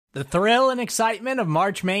The thrill and excitement of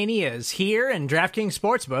March Mania is here, and DraftKings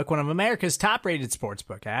Sportsbook, one of America's top-rated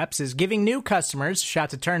sportsbook apps, is giving new customers a shot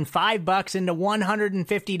to turn $5 into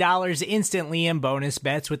 $150 instantly in bonus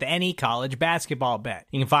bets with any college basketball bet.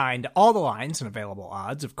 You can find all the lines and available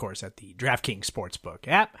odds, of course, at the DraftKings Sportsbook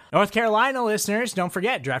app. North Carolina listeners, don't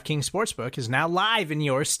forget, DraftKings Sportsbook is now live in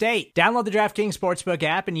your state. Download the DraftKings Sportsbook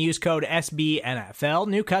app and use code SBNFL.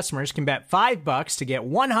 New customers can bet $5 to get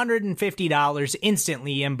 $150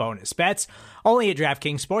 instantly in bonus bets, only at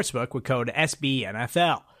DraftKings Sportsbook with code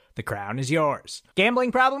SBNFL. The crown is yours.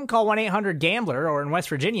 Gambling problem? Call 1-800-GAMBLER, or in West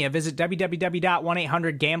Virginia, visit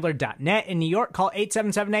www.1800gambler.net. In New York, call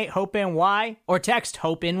 8778-HOPE-NY or text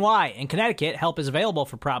HOPE-NY. In Connecticut, help is available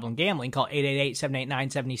for problem gambling. Call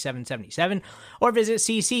 888-789-7777 or visit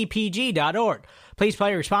ccpg.org. Please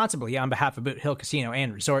play responsibly on behalf of Boot Hill Casino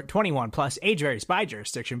and Resort. 21 plus, age varies by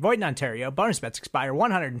jurisdiction. Void in Ontario. Bonus bets expire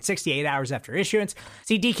 168 hours after issuance.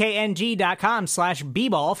 See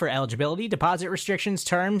dkng.com/bball for eligibility, deposit restrictions,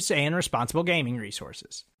 terms, and responsible gaming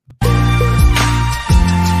resources.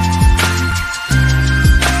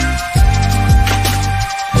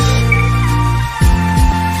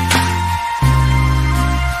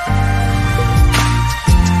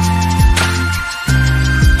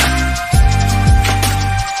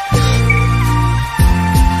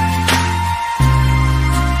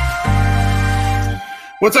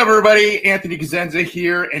 What's up, everybody? Anthony Cosenza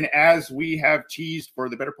here, and as we have teased for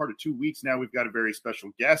the better part of 2 weeks now, we've got a very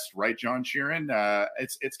special guest, right, John Sheeran?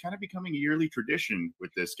 It's kind of becoming a yearly tradition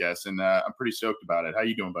with this guest, and I'm pretty stoked about it. How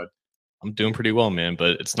you doing, bud? I'm doing pretty well, man,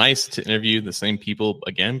 but it's nice to interview the same people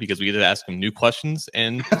again because we get to ask them new questions,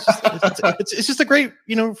 and it's just a great,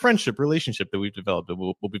 friendship, relationship that we've developed.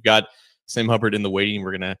 We've got Sam Hubbard in the waiting.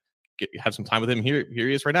 We're going to have some time with him. Here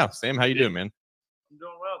he is right now. Sam, how you doing, man? I'm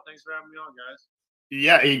doing well. Thanks for having me on, guys.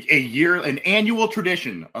 Yeah, an annual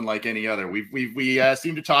tradition, unlike any other. We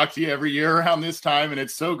seem to talk to you every year around this time, and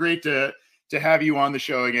it's so great to have you on the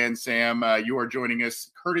show again, Sam. You are joining us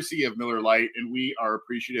courtesy of Miller Lite, and we are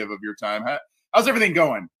appreciative of your time. How's everything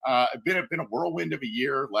going? Been a whirlwind of a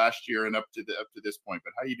year last year and up to this point,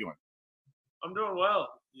 but how you doing? I'm doing well.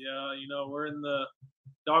 Yeah, we're in the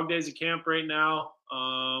dog days of camp right now.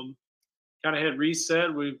 Kind of hit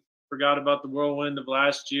reset. We forgot about the whirlwind of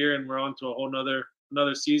last year, and we're on to a whole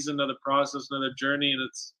another season, another process, another journey, and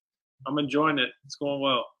I'm enjoying it. It's going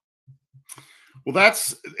well. Well,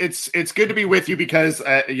 it's good to be with you because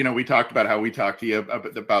we talked about how we talk to you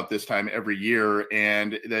about this time every year,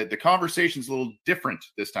 and the conversation's a little different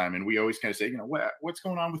this time. And we always kind of say, what's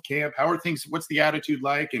going on with camp? How are things? What's the attitude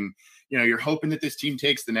like? And you're hoping that this team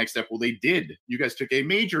takes the next step. Well, they did. You guys took a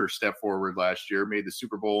major step forward last year, made the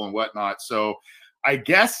Super Bowl and whatnot. So I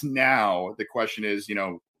guess now the question is,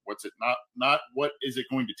 what's it not what is it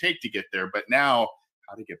going to take to get there, but now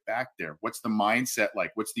how to get back there? What's the mindset like?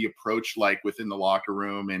 What's the approach like within the locker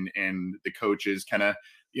room and the coaches? Kind of,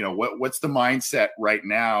 what's the mindset right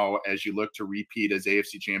now as you look to repeat as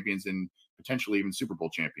AFC champions and potentially even Super Bowl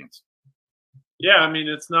champions? Yeah, I mean,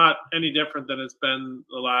 it's not any different than it's been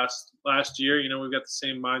the last year. We've got the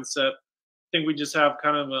same mindset. I think we just have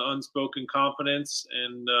kind of an unspoken confidence,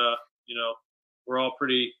 and we're all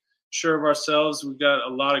pretty sure of ourselves. We've got a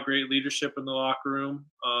lot of great leadership in the locker room,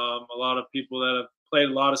 a lot of people that have played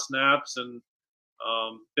a lot of snaps and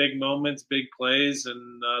big moments, big plays,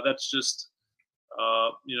 and that's just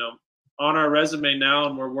on our resume now,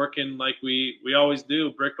 and we're working like we always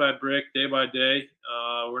do, brick by brick, day by day.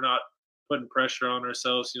 We're not putting pressure on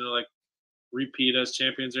ourselves, like repeat as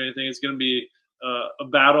champions or anything. It's going to be a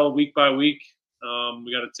battle week by week.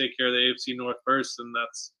 We got to take care of the AFC North first, and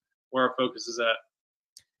that's where our focus is at.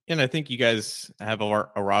 And I think you guys have a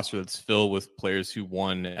roster that's filled with players who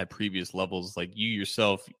won at previous levels. Like you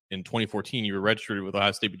yourself in 2014, you were redshirted with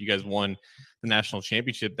Ohio State, but you guys won the national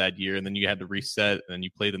championship that year, and then you had to reset, and then you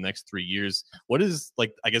played the next 3 years. What is,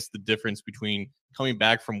 I guess, the difference between coming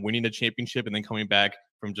back from winning a championship and then coming back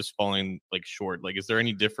from just falling short? Is there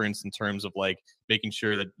any difference in terms of making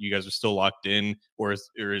sure that you guys are still locked in, or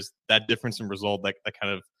is that difference in result that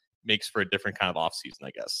kind of makes for a different kind of offseason,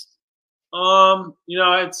 I guess?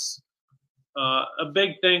 It's a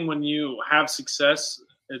big thing when you have success.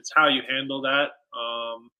 It's how you handle that.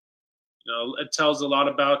 It tells a lot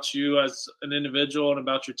about you as an individual and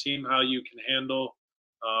about your team, how you can handle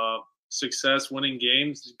success, winning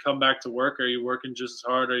games. You come back to work. Are you working just as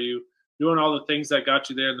hard? Are you doing all the things that got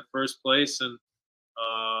you there in the first place? And,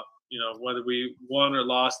 whether we won or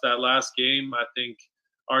lost that last game, I think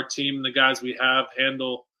our team, the guys we have,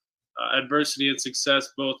 handle adversity and success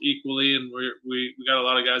both equally, and we got a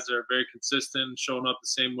lot of guys that are very consistent, showing up the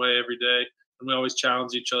same way every day, and we always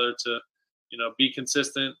challenge each other to be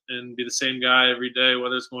consistent and be the same guy every day,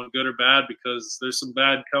 whether it's going good or bad, because there's some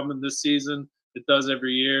bad coming this season. It does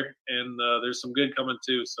every year, and there's some good coming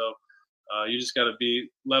too. So you just got to be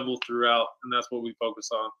level throughout, and that's what we focus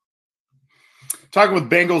on. Talking with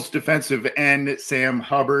Bengals defensive end Sam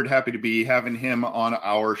Hubbard. Happy to be having him on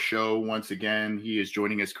our show once again. He is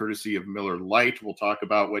joining us courtesy of Miller Lite. We'll talk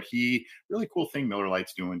about what really cool thing Miller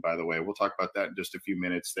Lite's doing, by the way. We'll talk about that in just a few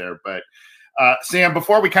minutes there. But Sam,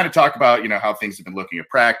 before we kind of talk about, how things have been looking at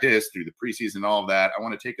practice through the preseason and all of that, I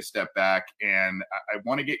want to take a step back, and I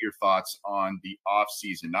want to get your thoughts on the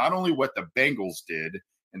offseason. Not only what the Bengals did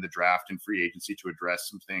in the draft and free agency to address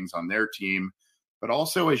some things on their team, but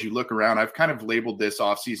also as you look around, I've kind of labeled this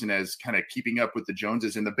offseason as kind of keeping up with the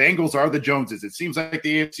Joneses, and the Bengals are the Joneses. It seems like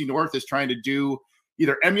the AFC North is trying to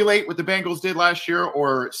either emulate what the Bengals did last year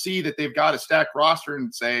or see that they've got a stacked roster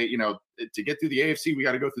and say, to get through the AFC, we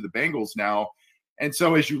got to go through the Bengals now. And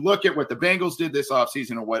so as you look at what the Bengals did this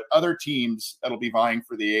offseason and what other teams that'll be vying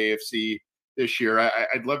for the AFC this year,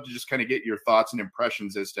 I'd love to just kind of get your thoughts and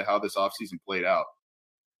impressions as to how this offseason played out.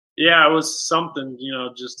 Yeah, it was something,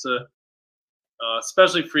 just to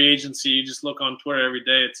especially free agency. You just look on Twitter every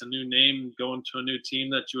day. It's a new name going to a new team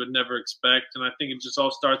that you would never expect. And I think it just all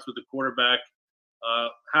starts with the quarterback,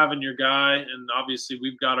 having your guy. And obviously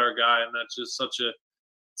we've got our guy, and that's just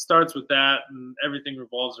starts with that, and everything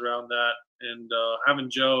revolves around that. And having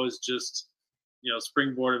Joe is just,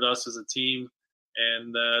 springboarded us as a team.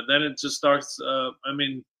 And then it just starts.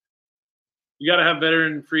 You got to have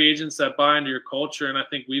veteran free agents that buy into your culture, and I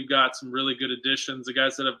think we've got some really good additions. The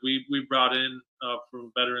guys that we brought in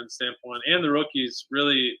from a veteran standpoint, and the rookies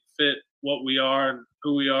really fit what we are and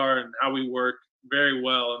who we are and how we work very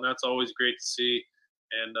well, and that's always great to see.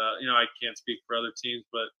 And I can't speak for other teams,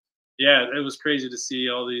 but yeah, it was crazy to see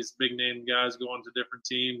all these big name guys go on to different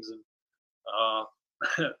teams, and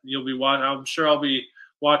you'll be watching. I'm sure I'll be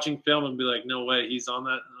watching film and be like, no way, he's on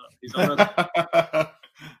that. He's on that.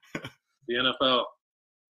 The NFL.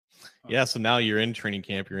 Yeah, so now you're in training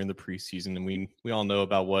camp, you're in the preseason, and we all know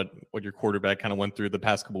about what your quarterback kind of went through the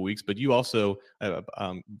past couple of weeks. But you also,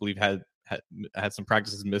 believe, had some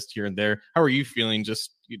practices missed here and there. How are you feeling?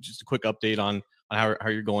 Just a quick update on how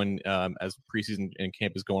you're going as preseason and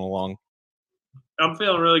camp is going along. I'm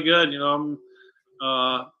feeling really good. I'm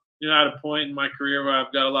at a point in my career where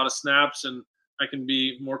I've got a lot of snaps, and I can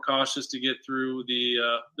be more cautious to get through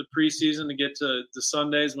the preseason, to get to the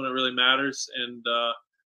Sundays when it really matters. And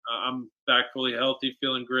I'm back fully healthy,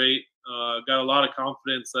 feeling great. Got a lot of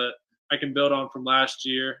confidence that I can build on from last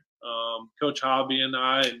year. Coach Hobby and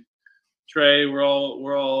I and Trey, we're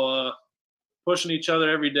all pushing each other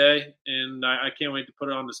every day, and I can't wait to put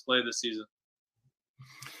it on display this season.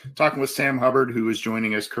 Talking with Sam Hubbard, who is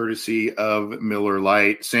joining us courtesy of Miller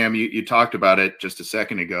Lite. Sam, you talked about it just a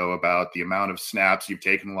second ago about the amount of snaps. You've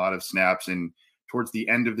taken a lot of snaps, and towards the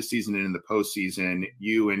end of the season and in the postseason,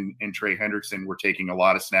 you and Trey Hendrickson were taking a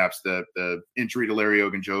lot of snaps. The injury to Larry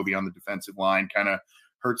Ogunjobi on the defensive line kind of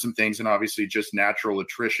hurt some things, and obviously just natural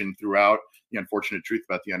attrition throughout. The unfortunate truth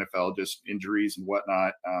about the NFL, just injuries and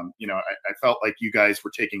whatnot. I felt like you guys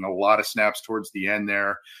were taking a lot of snaps towards the end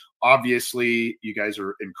there. Obviously, you guys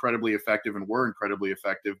are incredibly effective and were incredibly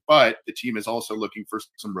effective, but the team is also looking for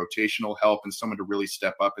some rotational help and someone to really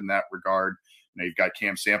step up in that regard. You've got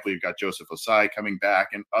Cam Sample, you've got Joseph Osai coming back,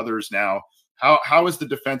 and others now. How is the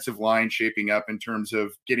defensive line shaping up in terms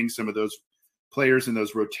of getting some of those players in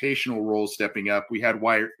those rotational roles stepping up? We had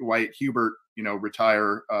Wyatt Hubbard,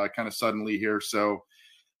 retire kind of suddenly here. So,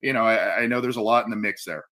 I know there's a lot in the mix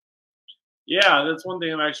there. Yeah, that's one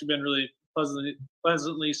thing I've actually been really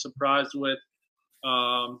pleasantly surprised with.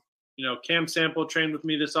 Cam Sample trained with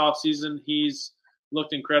me this offseason. He's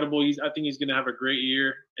looked incredible. I think he's going to have a great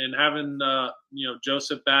year. And having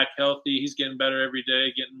Joseph back healthy, he's getting better every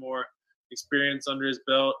day, getting more experience under his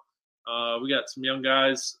belt. We got some young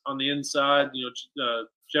guys on the inside.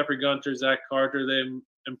 Jeffrey Gunter, Zach Carter, they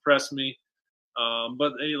impressed me.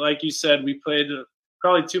 But like you said, we played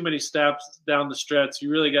probably too many snaps down the stretch. You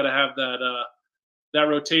really got to have that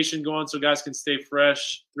rotation going so guys can stay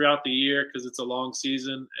fresh throughout the year, because it's a long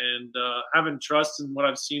season. And having trust in what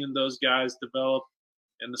I've seen in those guys develop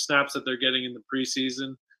and the snaps that they're getting in the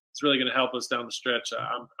preseason, it's really going to help us down the stretch.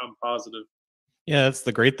 I'm positive. Yeah, that's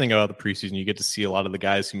the great thing about the preseason. You get to see a lot of the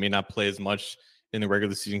guys who may not play as much in the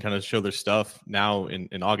regular season kind of show their stuff now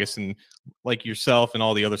in August. And like yourself and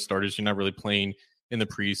all the other starters, you're not really playing in the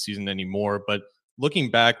preseason anymore. But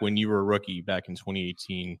looking back when you were a rookie back in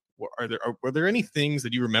 2018, were there any things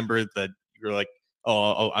that you remember that you were like,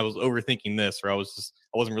 oh, I was overthinking this, or I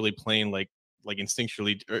wasn't really playing like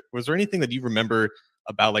instinctually? Was there anything that you remember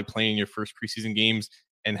about like playing your first preseason games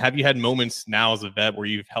And have you had moments now as a vet where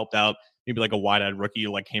you've helped out maybe like a wide-eyed rookie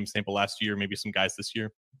like Cam Sample last year, maybe some guys this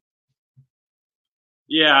year?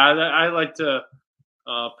 Yeah, I like to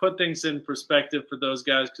put things in perspective for those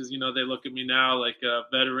guys because, they look at me now like a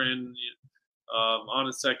veteran on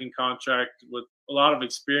a second contract with a lot of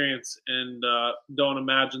experience, and don't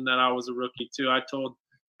imagine that I was a rookie too. I told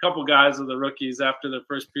a couple guys of the rookies after their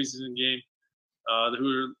first preseason game who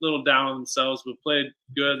were a little down on themselves but played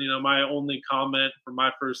good. My only comment for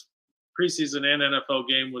my first preseason and NFL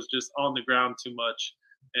game was just on the ground too much.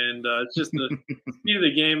 And it's just the speed of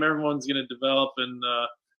the game. Everyone's going to develop, and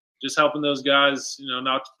just helping those guys,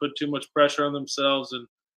 not to put too much pressure on themselves and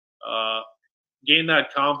gain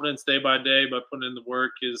that confidence day by day by putting in the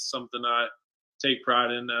work is something I take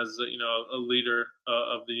pride in as a leader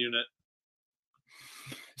of the unit.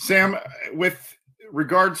 Sam, with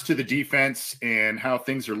regards to the defense and how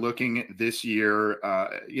things are looking this year,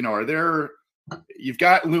 are there? You've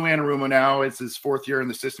got Lou Anarumo now. It's his fourth year in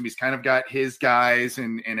the system. He's kind of got his guys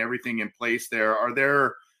and everything in place there.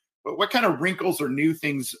 What kind of wrinkles or new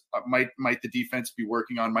things might the defense be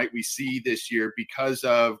working on? Might we see this year because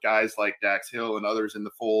of guys like Dax Hill and others in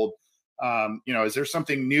the fold? Is there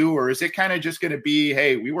something new, or is it kind of just going to be,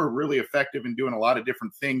 hey, we were really effective in doing a lot of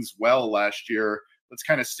different things well last year. Let's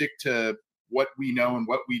kind of stick to what we know and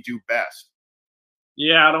what we do best.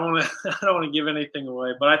 Yeah, I don't want to give anything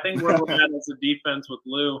away, but I think where we're at as a defense with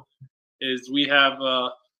Lou is we have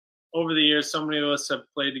over the years, so many of us have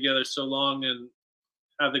played together so long and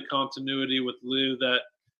have the continuity with Lou that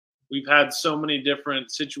we've had so many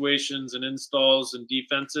different situations and installs and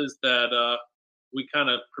defenses that we kind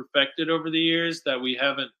of perfected over the years that we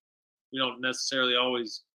don't necessarily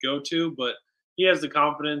always go to, but he has the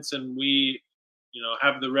confidence, and we,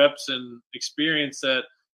 have the reps and experience that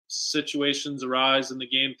situations arise in the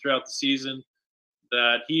game throughout the season,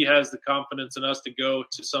 that he has the confidence in us to go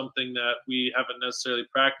to something that we haven't necessarily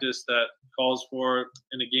practiced that calls for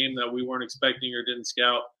in a game that we weren't expecting or didn't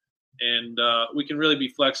scout. And we can really be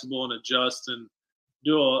flexible and adjust and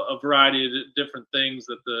do a variety of different things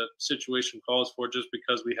that the situation calls for, just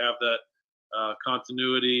because we have that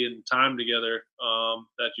continuity and time together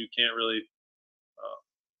that you can't really,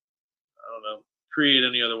 create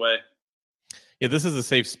any other way. Yeah, this is a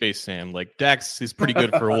safe space, Sam. Like Dax is pretty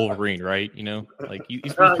good for Wolverine, right? Like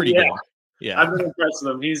he's pretty good. Yeah, I've been impressed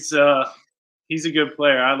with him. He's a good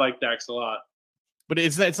player. I like Dax a lot. But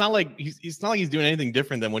it's not like he's doing anything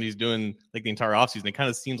different than what he's doing like the entire offseason. It kind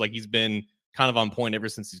of seems like he's been kind of on point ever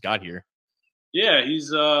since he's got here. Yeah,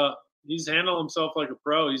 he's handled himself like a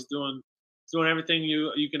pro. He's doing everything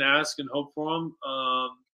you can ask and hope for him.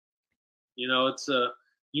 It's a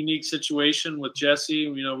unique situation with Jesse.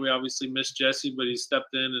 We obviously missed Jesse, but he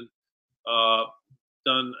stepped in and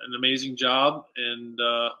done an amazing job. And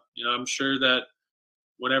I'm sure that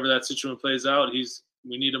whenever that situation plays out,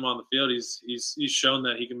 we need him on the field. He's shown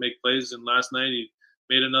that he can make plays. And last night he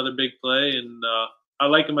made another big play. And I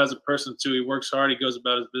like him as a person too. He works hard. He goes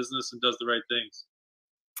about his business and does the right things.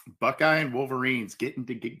 Buckeye and Wolverines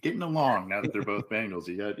getting along now that they're both Bengals.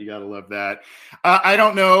 You got to love that. I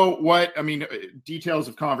don't know details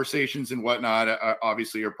of conversations and whatnot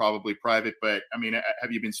obviously are probably private, but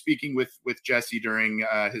have you been speaking with Jesse during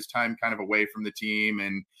his time kind of away from the team?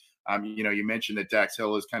 And you mentioned that Dax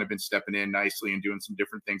Hill has kind of been stepping in nicely and doing some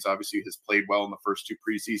different things. Obviously has played well in the first two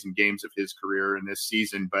preseason games of his career in this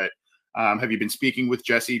season, but have you been speaking with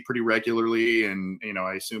Jesse pretty regularly? And,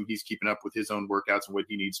 I assume he's keeping up with his own workouts and what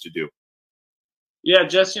he needs to do. Yeah,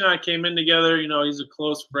 Jesse and I came in together. He's a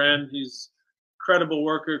close friend. He's a credible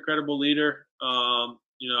worker, credible leader.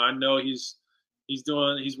 I know he's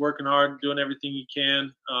working hard, doing everything he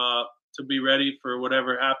can to be ready for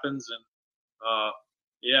whatever happens. And,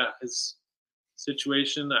 his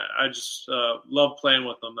situation, I just love playing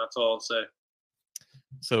with him. That's all I'll say.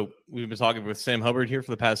 So we've been talking with Sam Hubbard here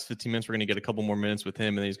for the past 15 minutes. We're going to get a couple more minutes with him,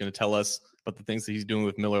 and then he's going to tell us about the things that he's doing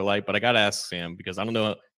with Miller Lite. But I got to ask Sam, because I don't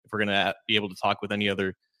know if we're going to be able to talk with any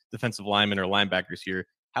other defensive linemen or linebackers here.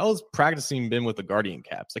 How has practicing been with the Guardian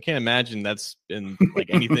caps? I can't imagine that's been like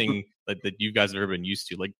anything that you guys have ever been used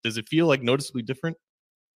to. Like, does it feel like noticeably different?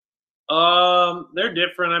 They're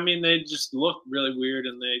different. They just look really weird,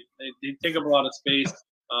 and they take up a lot of space.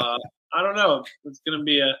 I don't know. It's going to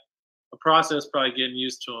be a process probably getting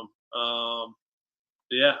used to them.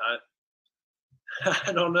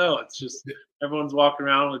 I don't know. It's just everyone's walking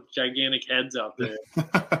around with gigantic heads out there.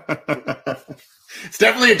 It's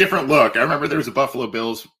definitely a different look. I remember there was a Buffalo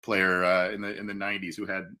Bills player in the 90s who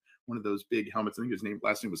had one of those big helmets. I think his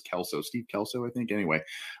last name was Kelso, Steve Kelso, I think. Anyway,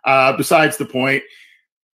 besides the point,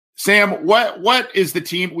 Sam, what is the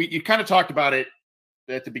team? You kind of talked about it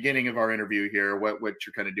at the beginning of our interview here what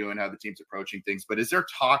you're kind of doing, how the team's approaching things. But is there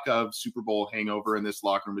talk of Super Bowl hangover in this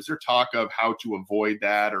locker room? Is there talk of how to avoid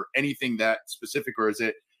that or anything that specific, or is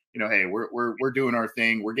it, hey, we're doing our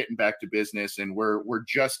thing, we're getting back to business, and we're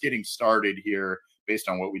just getting started here based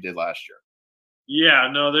on what we did last year? Yeah,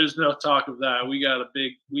 no, there's no talk of that. We got a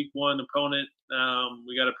big week 1 opponent.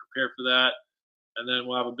 We got to prepare for that, and then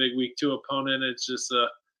we'll have a big week 2 opponent. It's just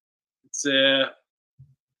it's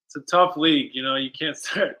a tough league. You can't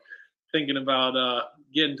start thinking about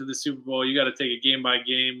getting to the Super Bowl. You got to take it game by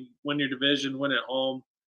game, win your division, win at home.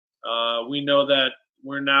 We know that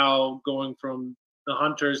we're now going from the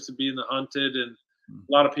hunters to being the hunted, and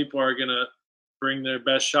a lot of people are going to bring their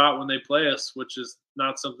best shot when they play us, which is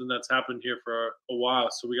not something that's happened here for a while.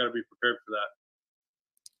 So we got to be prepared for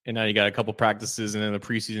that. And now you got a couple practices and then a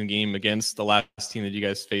preseason game against the last team that you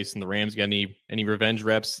guys faced in the Rams. You got any revenge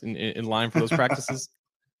reps in line for those practices?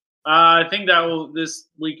 I think this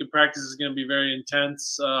week of practice is going to be very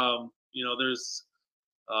intense. There's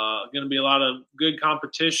going to be a lot of good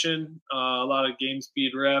competition, a lot of game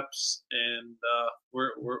speed reps, and we're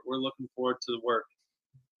looking forward to the work.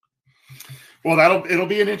 Well, it'll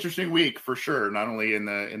be an interesting week for sure. Not only in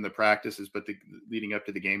the practices, but leading up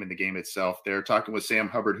to the game and the game itself. They're talking with Sam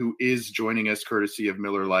Hubbard, who is joining us courtesy of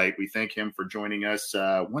Miller Lite. We thank him for joining us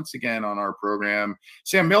once again on our program.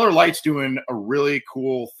 Sam, Miller Lite's doing a really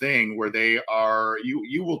cool thing where they are.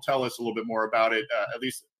 You will tell us a little bit more about it, at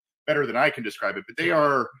least better than I can describe it. But they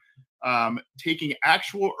are taking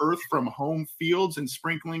actual earth from home fields and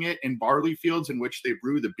sprinkling it in barley fields in which they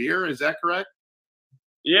brew the beer. Is that correct?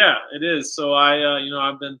 Yeah, it is. So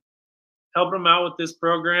I've been helping them out with this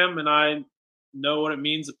program, and I know what it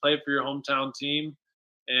means to play for your hometown team.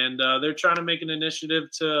 And they're trying to make an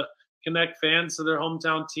initiative to connect fans to their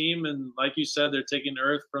hometown team. And like you said, they're taking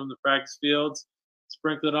earth from the practice fields,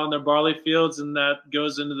 sprinkle it on their barley fields, and that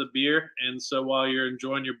goes into the beer. And so while you're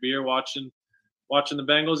enjoying your beer, watching the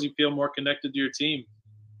Bengals, you feel more connected to your team.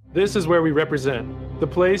 This is where we represent, the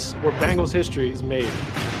place where Bengals history is made.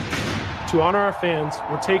 To honor our fans,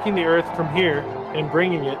 we're taking the earth from here and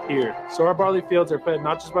bringing it here. So our barley fields are fed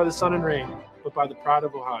not just by the sun and rain, but by the pride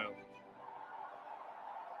of Ohio.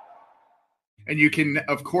 And you can,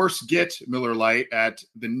 of course, get Miller Lite at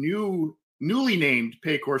the newly named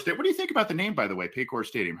Paycor Stadium. What do you think about the name, by the way, Paycor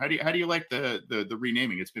Stadium? How do you like the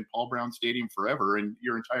renaming? It's been Paul Brown Stadium forever and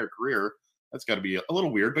your entire career. That's got to be a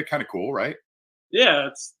little weird, but kind of cool, right? Yeah,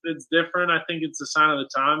 it's different. I think it's a sign of the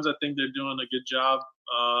times. I think they're doing a good job,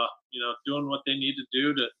 doing what they need to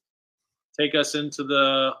do to take us into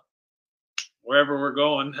the wherever we're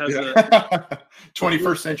going.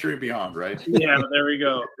 21st century and beyond, right? Yeah, there we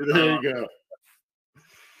go. There you go.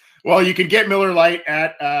 Well, you can get Miller Lite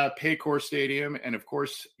at Paycor Stadium, and of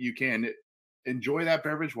course, you can enjoy that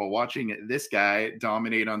beverage while watching this guy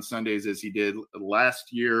dominate on Sundays as he did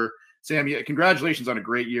last year. Sam, congratulations on a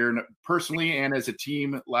great year personally and as a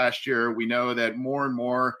team last year. We know that more and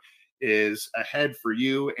more is ahead for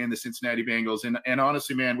you and the Cincinnati Bengals. And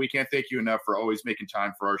honestly, man, we can't thank you enough for always making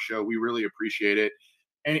time for our show. We really appreciate it.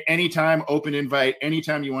 Anytime, open invite,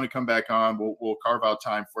 anytime you want to come back on, we'll carve out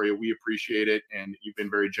time for you. We appreciate it. And you've been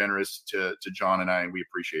very generous to John and I, and we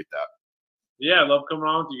appreciate that. Yeah, I love coming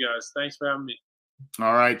on with you guys. Thanks for having me.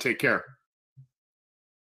 All right. Take care.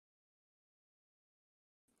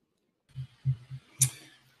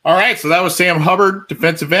 All right, so that was Sam Hubbard,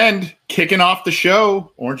 defensive end, kicking off the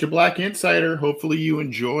show. Orange and Black Insider. Hopefully you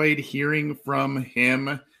enjoyed hearing from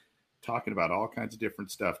him, talking about all kinds of different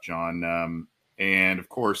stuff, John. And, of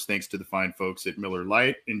course, thanks to the fine folks at Miller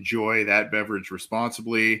Lite. Enjoy that beverage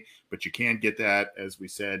responsibly, but you can get that, as we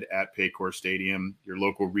said, at Paycor Stadium, your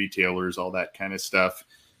local retailers, all that kind of stuff.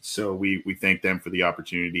 So we thank them for the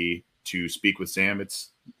opportunity to speak with Sam.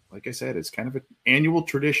 It's, like I said, it's kind of an annual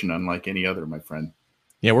tradition, unlike any other, my friend.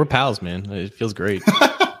 Yeah, we're pals, man. It feels great.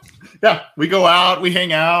 Yeah, we go out, we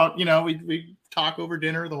hang out, we talk over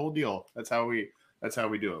dinner, the whole deal. That's how we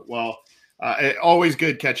do it. Well, always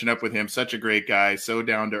good catching up with him. Such a great guy, so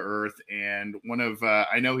down to earth, and one of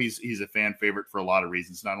I know he's a fan favorite for a lot of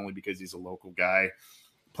reasons. Not only because he's a local guy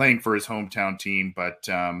playing for his hometown team, but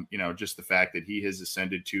just the fact that he has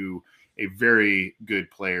ascended to a very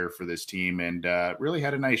good player for this team, and really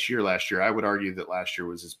had a nice year last year. I would argue that last year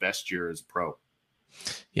was his best year as a pro.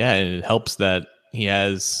 Yeah, and it helps that he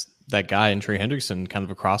has that guy in Trey Hendrickson kind of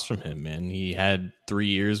across from him, man. He had 3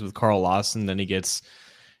 years with Carl Lawson, then he gets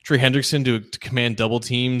Trey Hendrickson to command double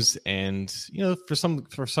teams, and for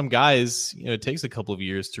some guys, it takes a couple of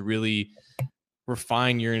years to really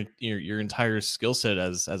refine your entire skill set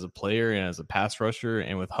as a player and as a pass rusher.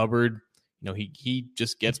 And with Hubbard, he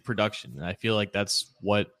just gets production, and I feel like that's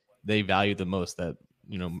what they value the most, that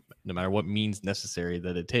no matter what means necessary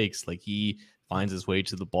that it takes, like he finds his way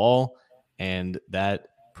to the ball, and that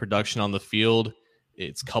production on the field,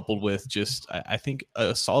 it's coupled with just, I think,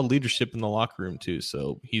 a solid leadership in the locker room too.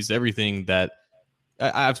 So he's everything that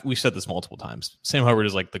we've said this multiple times. Sam Hubbard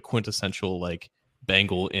is like the quintessential like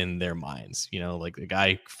Bengal in their minds, like a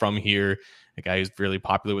guy from here, a guy who's really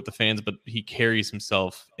popular with the fans, but he carries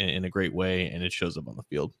himself in a great way, and it shows up on the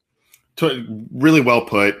field. Really well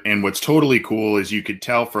put. And what's totally cool is you could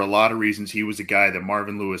tell for a lot of reasons he was a guy that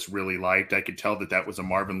Marvin Lewis really liked. I could tell that was a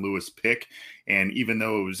Marvin Lewis pick. And even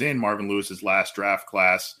though it was in Marvin Lewis's last draft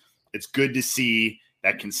class, it's good to see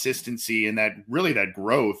that consistency and that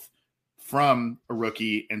growth from a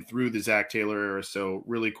rookie and through the Zach Taylor era. So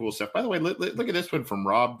really cool stuff. By the way, look at this one from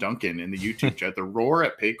Rob Duncan in the YouTube chat. The Roar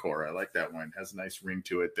at Paycor. I like that one. Has a nice ring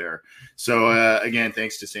to it there. So again,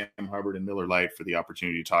 thanks to Sam Hubbard and Miller Lite for the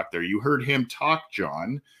opportunity to talk there. You heard him talk,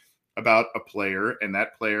 John, about a player, and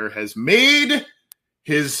that player has made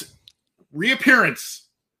his reappearance.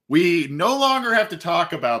 We no longer have to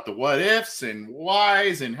talk about the what ifs and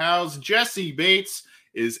whys and hows. Jesse Bates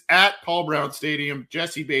is at Paul Brown Stadium.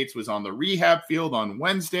 Jesse Bates was on the rehab field on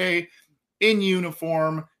Wednesday in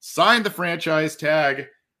uniform, signed the franchise tag.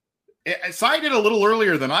 Signed it a little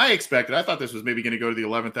earlier than I expected. I thought this was maybe going to go to the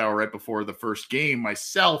 11th hour right before the first game.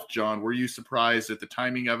 Myself, John, were you surprised at the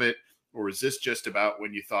timing of it, or is this just about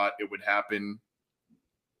when you thought it would happen?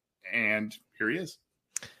 And here he is.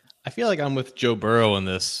 I feel like I'm with Joe Burrow in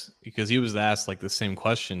this because he was asked like the same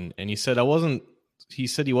question, and he said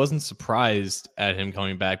he wasn't surprised at him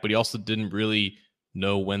coming back, but he also didn't really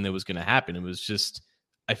know when that was going to happen. It was just,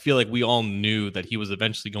 I feel like we all knew that he was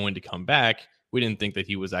eventually going to come back. We didn't think that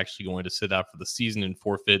he was actually going to sit out for the season and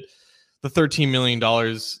forfeit the $13 million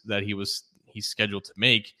that he's scheduled to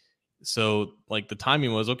make. So like the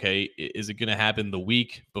timing was, okay, is it going to happen the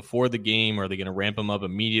week before the game? Or are they going to ramp him up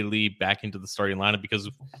immediately back into the starting lineup? Because,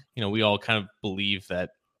 we all kind of believe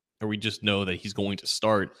that, or we just know that he's going to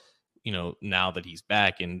start, now that he's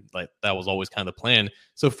back. And like, that was always kind of the plan.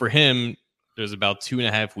 So for him, there's about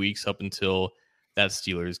 2.5 weeks up until that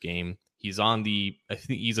Steelers game. I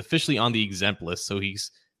think he's officially on the exempt list. So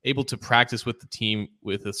he's able to practice with the team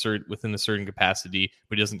within a certain capacity,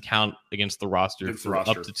 but he doesn't count against the roster for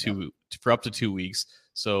up to 2 weeks.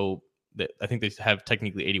 So I think they have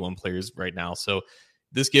technically 81 players right now. So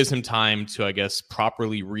this gives him time to, I guess,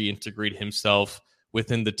 properly reintegrate himself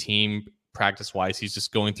within the team practice wise. He's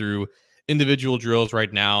just going through individual drills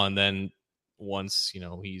right now. And then once,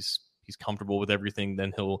 he's comfortable with everything,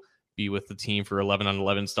 then he'll be with the team for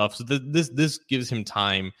 11-on-11 stuff. So this gives him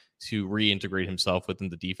time to reintegrate himself within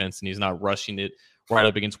the defense, and he's not rushing it right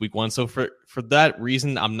up against week one. So for that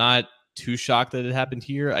reason, I'm not too shocked that it happened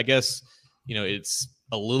here. I guess, it's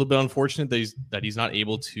a little bit unfortunate that he's not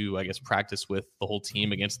able to, I guess, practice with the whole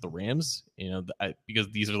team against the Rams, because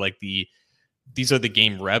these are the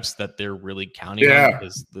game reps that they're really counting on,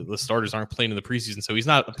 because the starters aren't playing in the preseason. So he's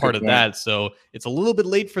not a part of that. So it's a little bit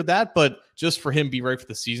late for that, but just for him being right for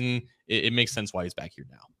the season, it makes sense why he's back here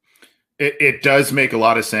now. It does make a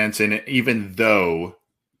lot of sense. And even though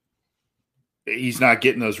he's not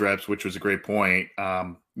getting those reps, which was a great point,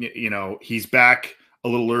 he's back a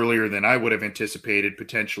little earlier than I would have anticipated,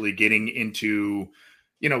 potentially getting into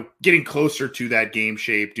getting closer to that game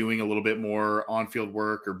shape, doing a little bit more on-field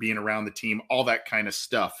work or being around the team, all that kind of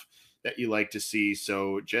stuff that you like to see.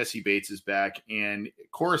 So Jesse Bates is back, and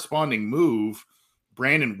corresponding move,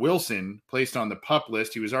 Brandon Wilson placed on the PUP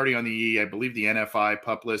list. He was already on I believe the NFI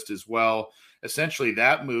PUP list as well. Essentially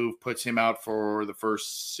that move puts him out for the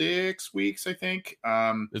first 6 weeks, I think.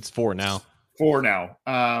 It's 4 now.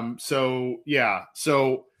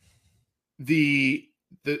 So the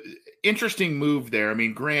interesting move there. I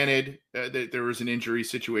mean, granted, there was an injury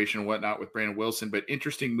situation and whatnot with Brandon Wilson, but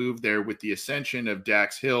interesting move there with the ascension of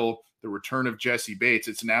Dax Hill, the return of Jesse Bates.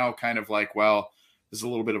 It's now kind of like, well, this is a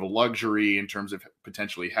little bit of a luxury in terms of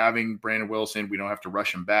potentially having Brandon Wilson. We don't have to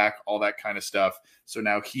rush him back, all that kind of stuff. So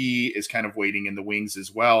now he is kind of waiting in the wings as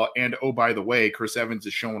well. And, oh, by the way, Chris Evans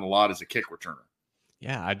is showing a lot as a kick returner.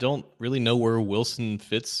 Yeah, I don't really know where Wilson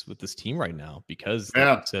fits with this team right now because, like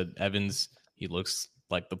I said, Evans, he looks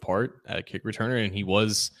like the part at a kick returner, and he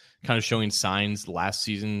was kind of showing signs last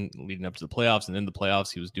season leading up to the playoffs, and in the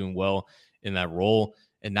playoffs he was doing well in that role.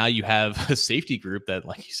 And now you have a safety group that,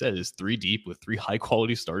 like you said, is 3 deep with 3 high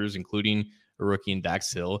quality starters, including a rookie in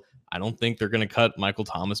Dax Hill. I don't think they're going to cut Michael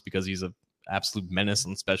Thomas because he's an absolute menace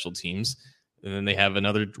on special teams. And then they have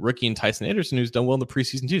another rookie in Tyson Anderson who's done well in the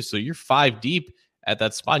preseason too. So you're 5 deep at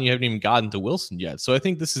that spot, and you haven't even gotten to Wilson yet. So I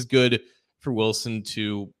think this is good for Wilson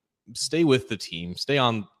to stay with the team, stay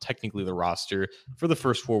on technically the roster for the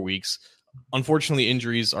first 4 weeks unfortunately,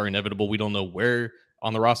 injuries are inevitable. We don't know where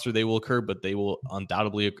on the roster they will occur, but they will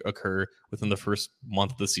undoubtedly occur within the first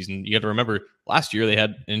month of the season. You got to remember, last year they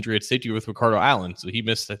had an injury at safety with Ricardo Allen, so he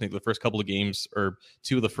missed, I think, the first couple of games, or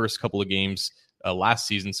two of the first couple of games last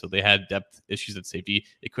season. So they had depth issues at safety.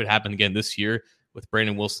 It could happen again this year with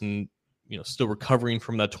Brandon Wilson, still recovering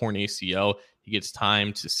from that torn ACL. He gets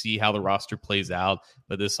time to see how the roster plays out,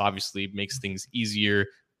 but this obviously makes things easier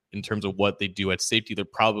in terms of what they do at safety. They're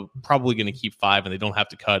probably going to keep 5, and they don't have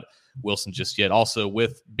to cut Wilson just yet. Also,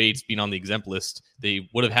 with Bates being on the exempt list, they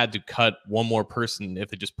would have had to cut one more person if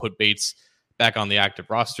they just put Bates back on the active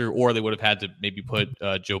roster, or they would have had to maybe put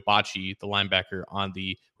Joe Bocci, the linebacker, on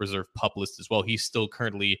the reserve PUP list as well. He's still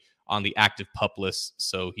currently on the active PUP list,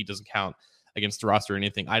 so he doesn't count against the roster or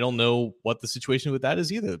anything. I don't know what the situation with that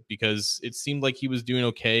is either, because it seemed like he was doing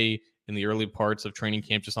okay in the early parts of training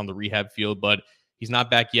camp just on the rehab field, but he's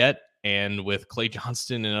not back yet. And with Clay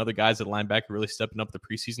Johnston and other guys at linebacker really stepping up the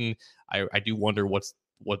preseason, I do wonder what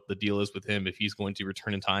the deal is with him, if he's going to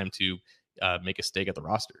return in time to make a stake at the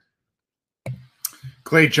roster.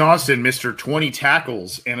 Clay Johnston, Mr. 20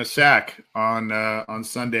 tackles and a sack on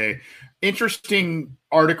Sunday. Interesting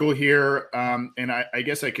article here, and I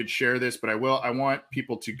guess I could share this, but I will. I want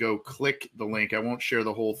people to go click the link. I won't share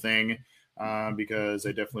the whole thing because I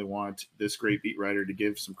definitely want this great beat writer to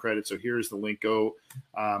give some credit. So here's the link. Go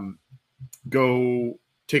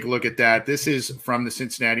take a look at that. This is from the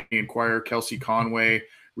Cincinnati Enquirer, Kelsey Conway,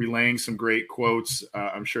 relaying some great quotes.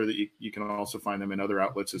 I'm sure that you can also find them in other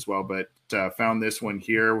outlets as well, but found this one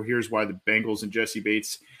here. Here's why the Bengals and Jesse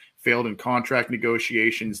Bates failed in contract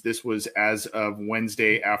negotiations. This was as of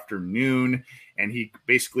Wednesday afternoon. And he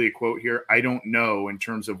basically, a quote here, "I don't know in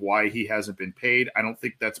terms of why he hasn't been paid. I don't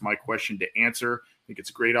think that's my question to answer. I think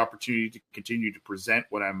it's a great opportunity to continue to present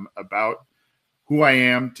what I'm about, who I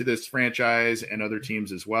am to this franchise and other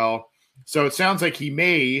teams as well." So it sounds like he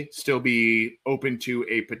may still be open to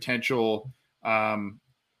a potential,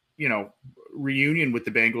 reunion with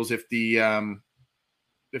the Bengals if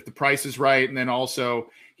the price is right. And then also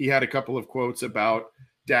he had a couple of quotes about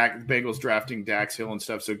Dak, the Bengals drafting Dax Hill and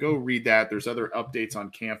stuff. So go read that. There's other updates on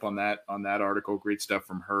camp on that article. Great stuff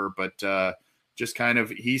from her, but just kind of,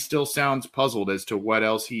 he still sounds puzzled as to what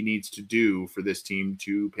else he needs to do for this team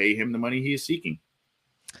to pay him the money he is seeking.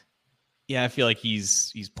 Yeah, I feel like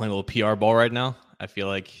he's playing a little PR ball right now. I feel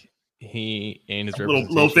like he and his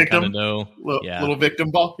representation little victim, kind of know. Little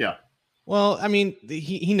victim ball. Yeah. Well, I mean,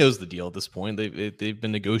 he knows the deal at this point. They've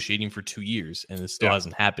been negotiating for 2 years, and it still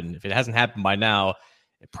hasn't happened. If it hasn't happened by now,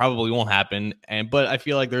 it probably won't happen. But I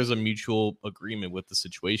feel like there's a mutual agreement with the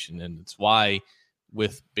situation, and it's why,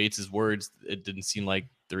 with Bates's words, it didn't seem like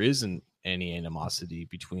there isn't any animosity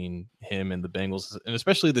between him and the Bengals, and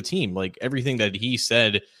especially the team. Like, everything that he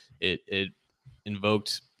said, it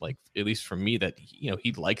invoked, like, at least for me, that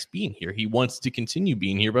he likes being here. He wants to continue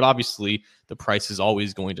being here, but obviously the price is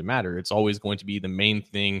always going to matter. It's always going to be the main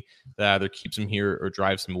thing that either keeps him here or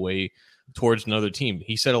drives him away towards another team.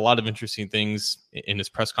 He said a lot of interesting things in his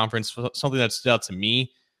press conference, something that stood out to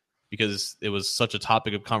me because it was such a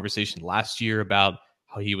topic of conversation last year about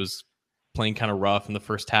how he was playing kind of rough in the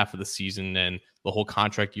first half of the season, and the whole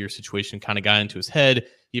contract year situation kind of got into his head.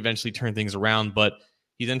 He eventually turned things around, but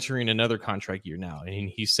he's entering another contract year now. And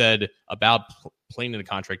he said about playing in the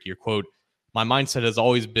contract year, quote, "My mindset has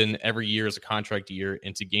always been every year is a contract year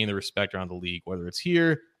and to gain the respect around the league, whether it's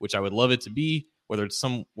here, which I would love it to be, whether it's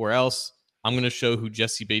somewhere else. I'm going to show who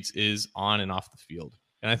Jesse Bates is on and off the field."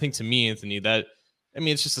 And I think, to me, Anthony,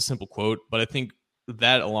 it's just a simple quote, but I think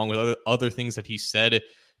that, along with other things that he said,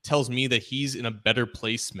 tells me that he's in a better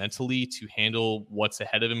place mentally to handle what's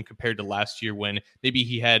ahead of him compared to last year, when maybe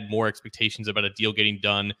he had more expectations about a deal getting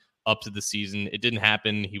done up to the season. It didn't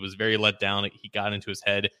happen. He was very let down. He got into his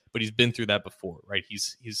head, but he's been through that before, right?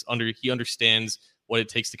 He understands what it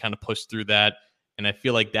takes to kind of push through that. And I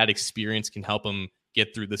feel like that experience can help him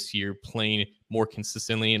get through this year playing more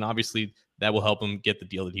consistently. And obviously that will help him get the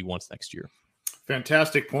deal that he wants next year.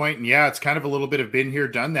 Fantastic point. And yeah, it's kind of a little bit of been here,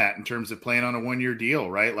 done that in terms of playing on a 1-year deal,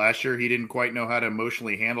 right? Last year, he didn't quite know how to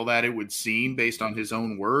emotionally handle that, it would seem, based on his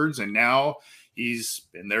own words. And now he's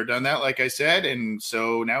been there, done that, like I said. And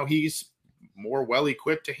so now he's more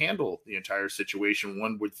well-equipped to handle the entire situation,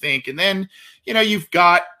 one would think. And then, you've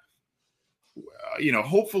got,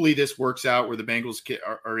 hopefully this works out where the Bengals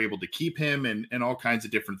are able to keep him and all kinds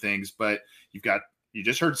of different things. But you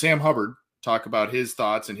just heard Sam Hubbard talk about his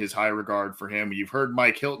thoughts and his high regard for him. You've heard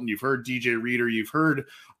Mike Hilton, you've heard DJ Reader, you've heard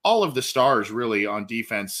all of the stars really on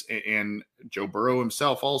defense, and Joe Burrow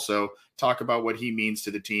himself also talk about what he means to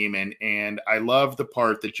the team. And I love the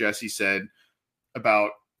part that Jesse said about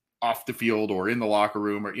off the field or in the locker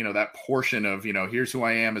room, or, that portion of, here's who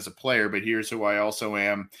I am as a player, but here's who I also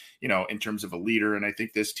am, in terms of a leader. And I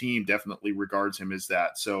think this team definitely regards him as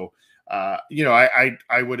that. So,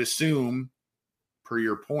 I would assume, per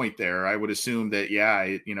your point there, I would assume that,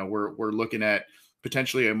 we're looking at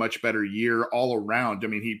potentially a much better year all around. I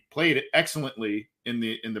mean, he played excellently in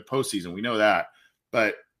the postseason. We know that,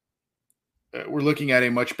 but we're looking at a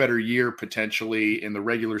much better year potentially in the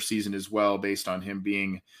regular season as well, based on him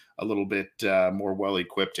being a little bit more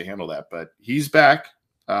well-equipped to handle that. But he's back.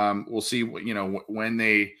 We'll see, when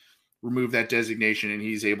they remove that designation and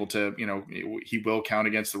he's able to, he will count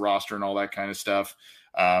against the roster and all that kind of stuff.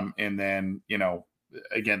 And then,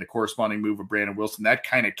 again, the corresponding move of Brandon Wilson, that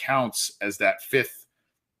kind of counts as that fifth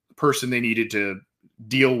person they needed to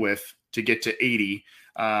deal with to get to 80.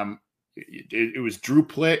 It was Drew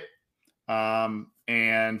Plitt,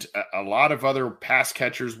 and a lot of other pass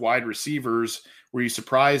catchers, wide receivers. Were you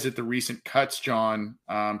surprised at the recent cuts, John,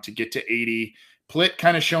 to get to 80? Plitt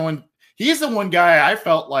kind of showing he's the one guy I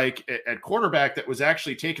felt like at quarterback that was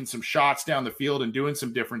actually taking some shots down the field and doing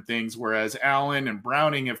some different things, whereas Allen and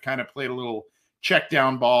Browning have kind of played a little check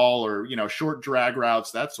down ball or, short drag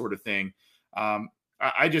routes, that sort of thing.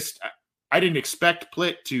 I didn't expect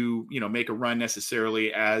Plitt to, make a run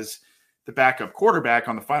necessarily as the backup quarterback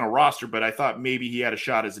on the final roster, but I thought maybe he had a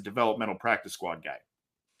shot as a developmental practice squad guy.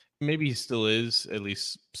 Maybe he still is, at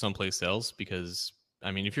least someplace else, because,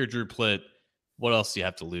 I mean, if you're Drew Plitt, what else do you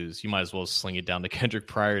have to lose? You might as well sling it down to Kendrick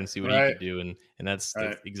Pryor and see what he could do. And that's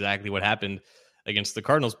exactly what happened against the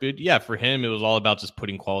Cardinals. But yeah, for him, it was all about just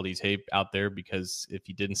putting quality tape out there, because if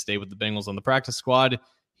he didn't stay with the Bengals on the practice squad,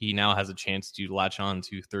 he now has a chance to latch on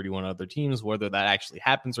to 31 other teams. Whether that actually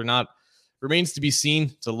happens or not remains to be seen.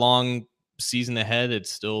 It's a long season ahead.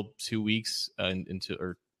 It's still 2 weeks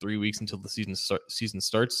or 3 weeks until the season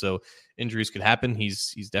starts. So injuries could happen.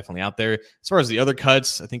 He's definitely out there. As far as the other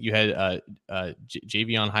cuts, I think you had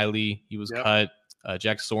Javion Hiley. He was cut.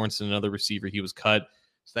 Jack Sorensen, another receiver, he was cut.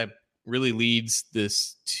 So that really leads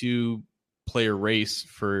this 2-player race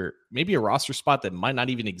for maybe a roster spot that might not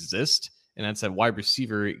even exist. And that's at wide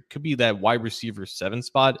receiver. It could be that wide receiver 7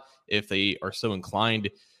 spot if they are so inclined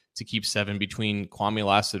to keep 7 between Kwame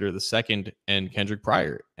Lassiter II and Kendrick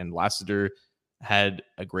Pryor. And Lassiter had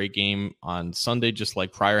a great game on Sunday, just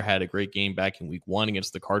like Pryor had a great game back in week 1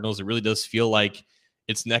 against the Cardinals. It really does feel like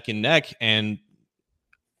it's neck and neck. And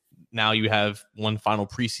now you have one final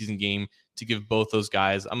preseason game to give both those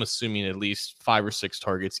guys, I'm assuming, at least 5 or 6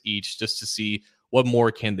 targets each, just to see what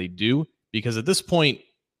more can they do. Because at this point,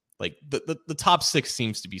 like the top 6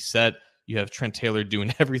 seems to be set. You have Trent Taylor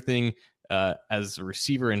doing everything as a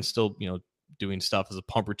receiver and still, doing stuff as a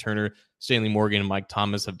punt returner. Stanley Morgan and Mike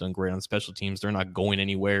Thomas have done great on special teams. They're not going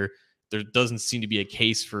anywhere. There doesn't seem to be a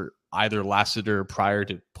case for either Lassiter or Pryor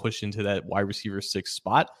to push into that wide receiver 6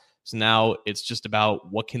 spot. So now it's just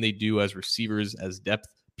about what can they do as receivers, as depth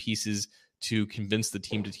pieces, to convince the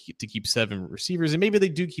team to keep 7 receivers. And maybe they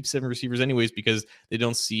do keep 7 receivers anyways, because they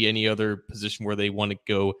don't see any other position where they want to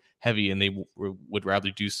go heavy, and they would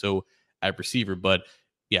rather do so at receiver. But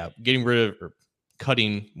yeah, getting rid of or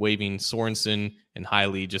waiving Sorensen and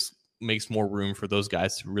Hiley just makes more room for those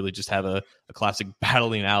guys to really just have a classic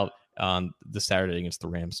battling out on the Saturday against the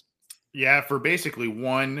Rams. Yeah, for basically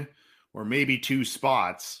 1 or maybe 2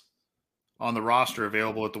 spots on the roster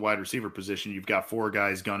available at the wide receiver position, you've got 4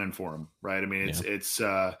 guys gunning for him, right? I mean, it's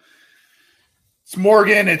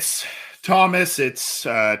Morgan, it's Thomas, it's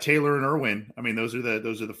Taylor and Irwin. I mean, those are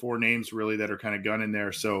the 4 names really that are kind of gunning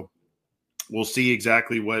there. So we'll see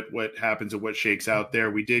exactly what happens and what shakes out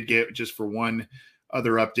there. We did get, just for one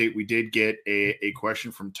other update, we did get a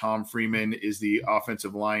question from Tom Freeman. Is the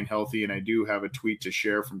offensive line healthy? And I do have a tweet to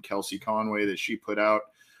share from Kelsey Conway that she put out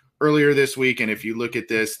earlier this week. And if you look at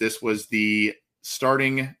this was the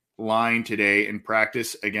starting line today in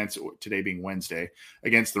practice against, today being Wednesday,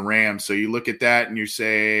 against the Rams. So you look at that and you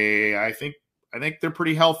say, I think they're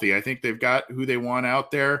pretty healthy. I think they've got who they want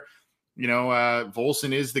out there.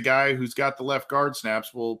 Volson is the guy who's got the left guard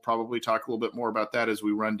snaps. We'll probably talk a little bit more about that as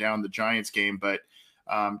we run down the Giants game. But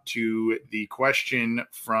to the question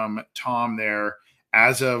from Tom there,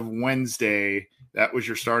 as of Wednesday, that was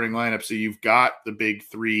your starting lineup. So you've got the big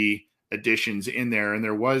 3 additions in there. And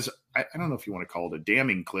there was, I don't know if you want to call it a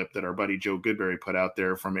damning clip that our buddy Joe Goodberry put out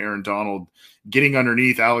there from Aaron Donald getting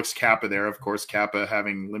underneath Alex Kappa there. Of course, Kappa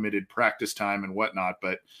having limited practice time and whatnot,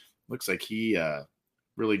 but looks like he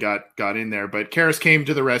really got in there. But Karras came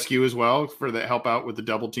to the rescue as well for the help out with the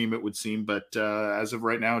double team, it would seem. But as of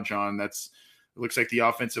right now, John, it looks like the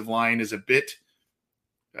offensive line is a bit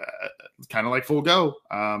kind of like full go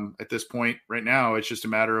at this point. Right now, it's just a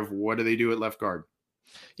matter of what do they do at left guard.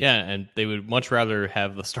 Yeah, and they would much rather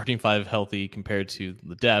have the starting five healthy compared to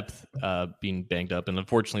the depth being banged up. And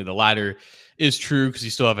unfortunately, the latter is true because you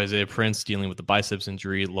still have Isaiah Prince dealing with the biceps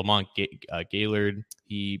injury. Lamont Gaylord,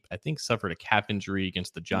 he, I think, suffered a calf injury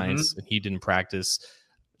against the Giants, and he didn't practice.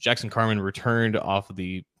 Jackson Carman returned off of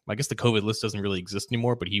I guess the COVID list doesn't really exist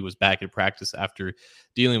anymore, but he was back at practice after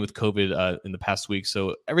dealing with COVID in the past week.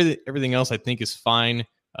 So everything else I think is fine.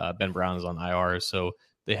 Ben Brown is on IR, so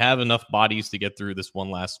they have enough bodies to get through this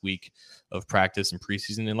one last week of practice and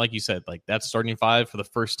preseason. And like you said, like that starting five for the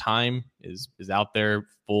first time is out there,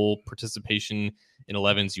 full participation in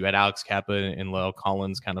 11s. You had Alex Kappa and Lyle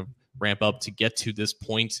Collins kind of ramp up to get to this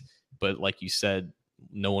point. But like you said,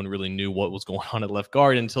 no one really knew what was going on at left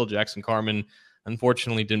guard until Jackson Carman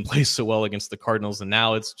unfortunately didn't play so well against the Cardinals. And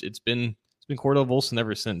now it's been Cordell Volson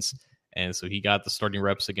ever since. And so he got the starting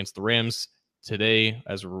reps against the Rams today.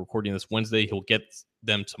 As we're recording this Wednesday, he'll get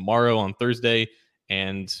them tomorrow on Thursday.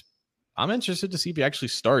 And I'm interested to see if he actually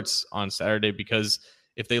starts on Saturday, because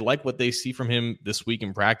if they like what they see from him this week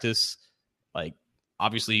in practice, like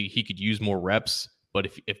obviously he could use more reps. But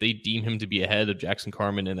if they deem him to be ahead of Jackson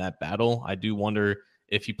Carman in that battle, I do wonder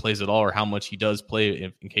if he plays at all or how much he does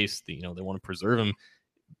play in case they want to preserve him.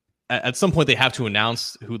 At some point, they have to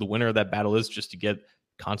announce who the winner of that battle is just to get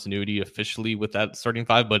continuity officially with that starting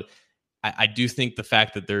five. But I do think the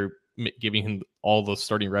fact that they're giving him all the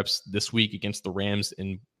starting reps this week against the Rams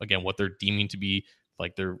and, again, what they're deeming to be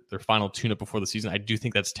like their final tune-up before the season, I do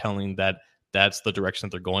think that's telling that that's the direction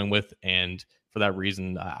that they're going with. And for that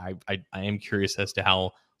reason, I am curious as to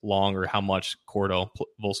how long or how much Cordell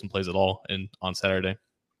Volson plays at all on Saturday.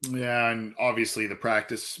 Yeah, and obviously the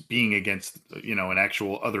practice being against, an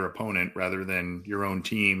actual other opponent rather than your own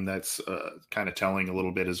team, that's kind of telling a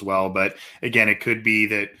little bit as well. But again, it could be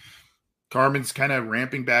that Carmen's kind of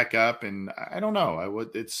ramping back up, and I don't know.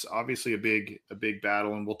 It's obviously a big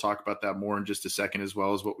battle, and we'll talk about that more in just a second, as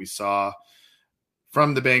well as what we saw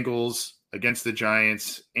from the Bengals against the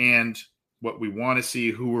Giants and what we want to see,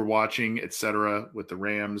 who we're watching, etc. with the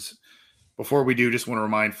Rams. Before we do, just want to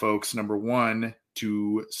remind folks, number one,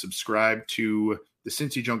 to subscribe to the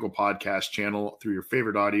Cincy Jungle podcast channel through your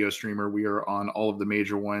favorite audio streamer. We are on all of the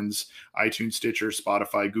major ones: iTunes, Stitcher,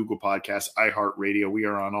 Spotify, Google Podcasts, iHeartRadio. We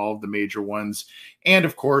are on all of the major ones. And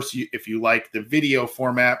of course, if you like the video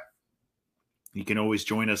format, you can always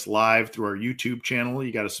join us live through our YouTube channel.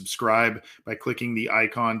 You got to subscribe by clicking the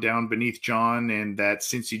icon down beneath John and that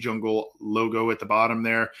Cincy Jungle logo at the bottom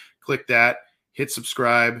there. Click that, hit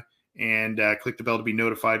subscribe, and click the bell to be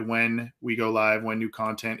notified when we go live, when new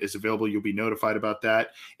content is available. You'll be notified about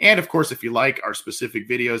that. And of course, if you like our specific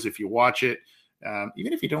videos, if you watch it,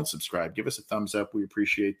 even if you don't subscribe, give us a thumbs up. We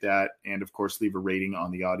appreciate that. And of course, leave a rating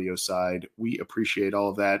on the audio side. We appreciate all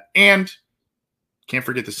of that. And can't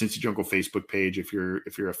forget the Cincy Jungle Facebook page. If you're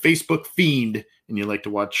a Facebook fiend and you like to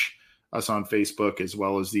watch us on Facebook as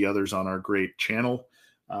well as the others on our great channel,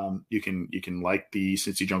 you can like the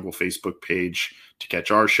Cincy Jungle Facebook page to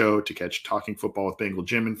catch our show, to catch Talking Football with Bengal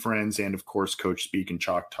Jim and Friends, and of course Coach Speak and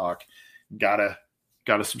Chalk Talk. Gotta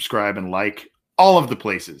subscribe and like all of the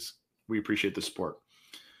places. We appreciate the support.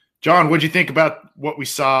 John, what'd you think about what we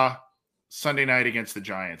saw Sunday night against the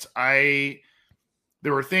Giants?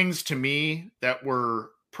 There were things to me that were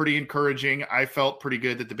pretty encouraging. I felt pretty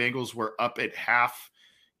good that the Bengals were up at half,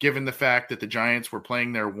 given the fact that the Giants were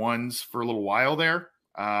playing their ones for a little while there.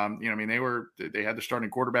 They had their starting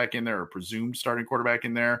quarterback in there, or presumed starting quarterback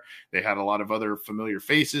in there. They had a lot of other familiar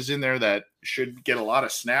faces in there that should get a lot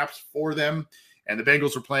of snaps for them. And the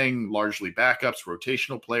Bengals were playing largely backups,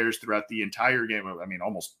 rotational players throughout the entire game. I mean,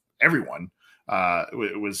 almost everyone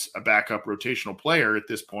was a backup rotational player at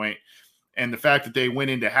this point. And the fact that they went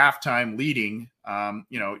into halftime leading,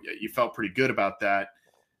 you felt pretty good about that.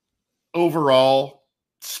 Overall,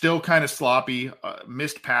 still kind of sloppy,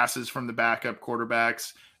 missed passes from the backup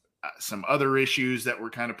quarterbacks, some other issues that were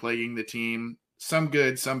kind of plaguing the team. Some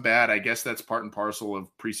good, some bad. I guess that's part and parcel of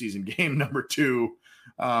preseason game number 2,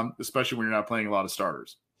 especially when you're not playing a lot of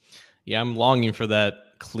starters. Yeah, I'm longing for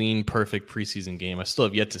that clean, perfect preseason game. I still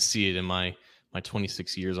have yet to see it in my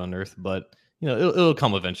 26 years on Earth, but it'll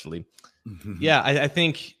come eventually. Mm-hmm. Yeah, I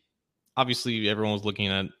think obviously everyone was looking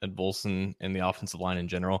at Volson and the offensive line in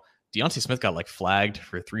general. Deontay Smith got flagged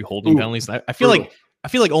for 3 holding penalties. I feel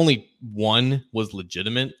like only one was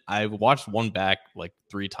legitimate. I watched one back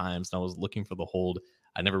 3 times and I was looking for the hold.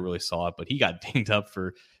 I never really saw it, but he got dinged up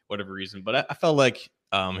for whatever reason. But I felt like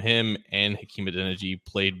him and Hakeem Adeniji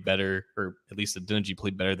played better, or at least Adeniji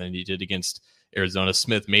played better than he did against Arizona.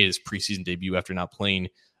 Smith made his preseason debut after not playing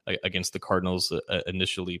against the Cardinals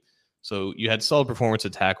initially. So you had solid performance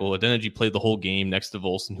at tackle. Adeniji played the whole game next to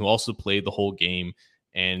Volson, who also played the whole game.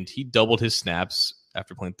 and he doubled his snaps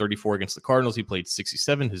after playing 34 against the Cardinals. He played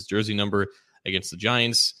 67, his jersey number, against the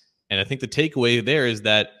Giants. And I think the takeaway there is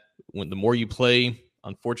that when the more you play,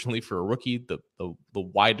 unfortunately for a rookie, the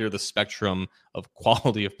wider the spectrum of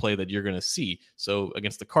quality of play that you're going to see. So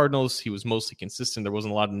against the Cardinals, he was mostly consistent. There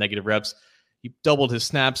wasn't a lot of negative reps. He doubled his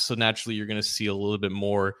snaps, so naturally you're going to see a little bit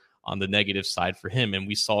more on the negative side for him. And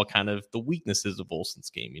we saw kind of the weaknesses of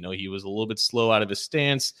Olsen's game. He was a little bit slow out of his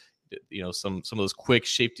stance. Some of those quick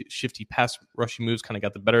shifty pass rushing moves kind of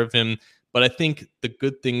got the better of him. But I think the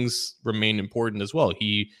good things remain important as well.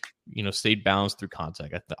 He, stayed balanced through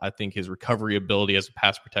contact. I think his recovery ability as a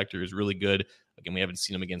pass protector is really good. Again, we haven't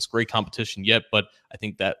seen him against great competition yet, but I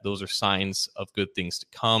think that those are signs of good things to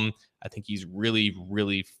come. I think he's really,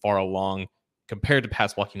 really far along compared to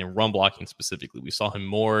pass blocking and run blocking specifically. We saw him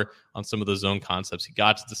more on some of the zone concepts. He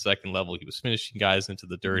got to the second level. He was finishing guys into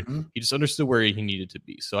the dirt. Mm-hmm. He just understood where he needed to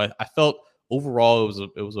be. So I felt overall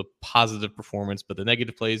it was a positive performance, but the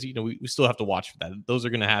negative plays, we still have to watch for that. Those are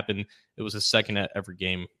going to happen. It was his second at every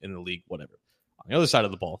game in the league, whatever. On the other side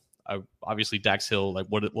of the ball, obviously Dax Hill, like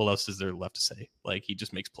what else is there left to say? Like he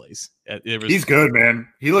just makes plays. He's good, man.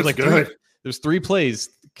 He looks good. There's 3 plays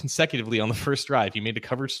consecutively on the first drive. He made a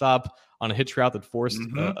cover stop on a hitch route that forced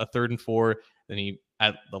a 3rd and 4. Then he,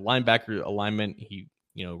 at the linebacker alignment, he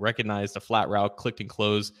recognized a flat route, clicked and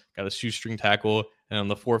closed, got a shoestring tackle, and on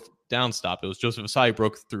the 4th down stop, it was Joseph Asai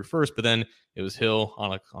broke through first, but then it was Hill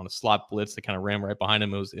on a slot blitz that kind of ran right behind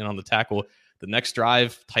him. It was in on the tackle. The next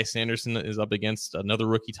drive, Tyce Anderson is up against another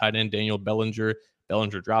rookie tight end, Daniel Bellinger.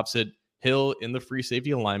 Bellinger drops it. Hill in the free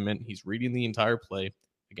safety alignment. He's reading the entire play.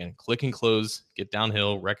 Again, click and close, get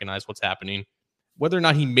downhill, recognize what's happening. Whether or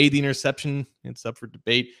not he made the interception, it's up for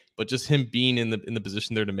debate, but just him being in the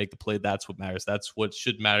position there to make the play, that's what matters. That's what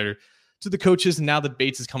should matter to the coaches. And now that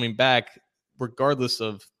Bates is coming back, regardless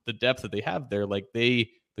of the depth that they have there, like the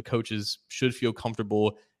coaches should feel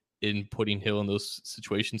comfortable in putting Hill in those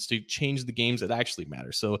situations to change the games that actually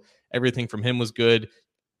matter. So everything from him was good.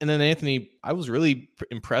 And then Anthony, I was really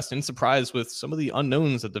impressed and surprised with some of the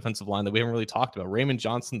unknowns at defensive line that we haven't really talked about. Raymond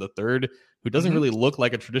Johnson III, who doesn't really look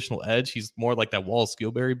like a traditional edge. He's more like that Wallace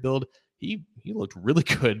Skillberry build. He looked really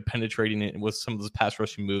good penetrating it with some of those pass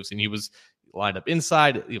rushing moves, and he was lined up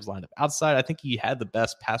inside. He was lined up outside. I think he had the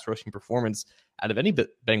best pass rushing performance out of any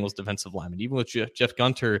Bengals defensive lineman, even with Jeff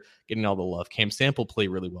Gunter getting all the love. Cam Sample played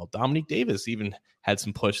really well. Dominique Davis even had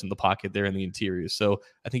some push in the pocket there in the interior. So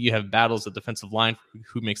I think you have battles at defensive line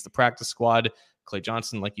who makes the practice squad. Clay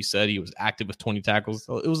Johnson, like you said, he was active with 20 tackles.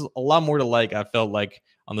 So it was a lot more to like, I felt like,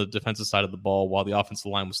 on the defensive side of the ball, while the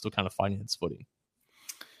offensive line was still kind of finding its footing.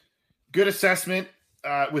 Good assessment.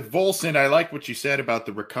 With Volson, I like what you said about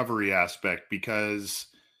the recovery aspect, because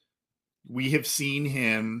we have seen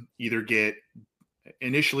him either get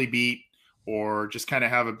initially beat or just kind of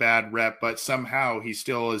have a bad rep, but somehow he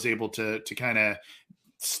still is able to kind of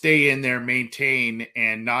stay in there, maintain,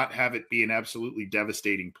 and not have it be an absolutely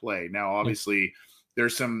devastating play. Now, obviously, there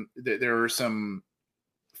are some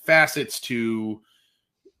facets to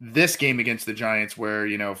this game against the Giants where,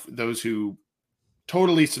 those who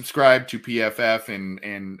totally subscribe to PFF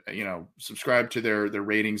and subscribe to their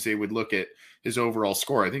ratings, they would look at his overall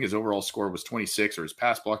score. I think his overall score was 26, or his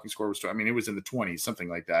pass blocking score was 20. I mean, it was in the 20s, something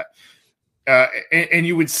like that. And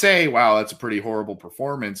you would say, wow, that's a pretty horrible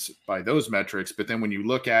performance by those metrics. But then when you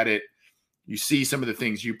look at it, you see some of the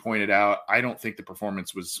things you pointed out. I don't think the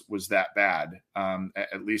performance was that bad,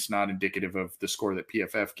 at least not indicative of the score that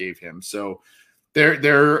PFF gave him. So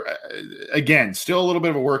they're again, still a little bit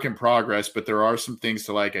of a work in progress, but there are some things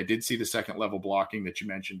to like. I did see the second level blocking that you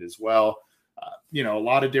mentioned as well. A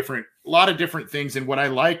lot of different things. And what I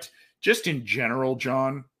liked just in general,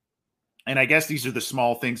 John, and I guess these are the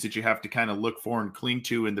small things that you have to kind of look for and cling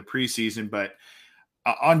to in the preseason, but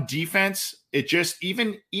on defense, it just,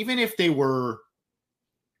 even if they were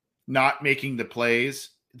not making the plays,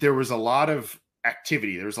 there was a lot of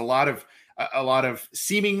activity. There was a lot of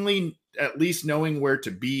seemingly at least knowing where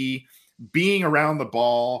to be, being around the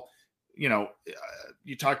ball.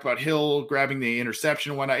 You talked about Hill grabbing the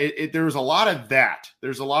interception and whatnot. There was a lot of that.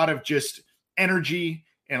 There's a lot of just energy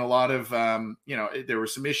and a lot of, there were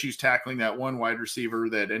some issues tackling that one wide receiver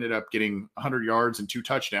that ended up getting 100 yards and 2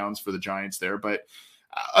 touchdowns for the Giants there. But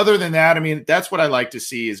other than that, I mean, that's what I like to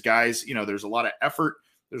see is guys, there's a lot of effort.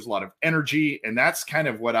 There's a lot of energy, and that's kind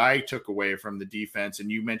of what I took away from the defense. And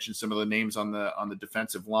you mentioned some of the names on the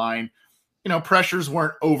defensive line. Pressures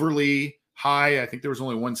weren't overly high. I think there was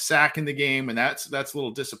only 1 sack in the game, and that's a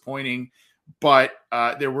little disappointing. But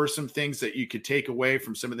there were some things that you could take away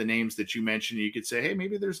from some of the names that you mentioned. You could say, hey,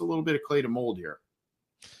 maybe there's a little bit of clay to mold here.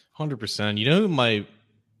 100%.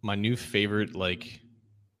 My new favorite,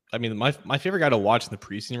 I mean, my favorite guy to watch in the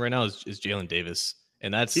preseason right now is Jalen Davis.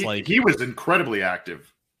 And that's he was incredibly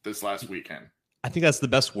active this last weekend. I think that's the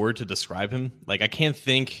best word to describe him. Like, I can't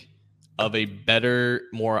think of a better,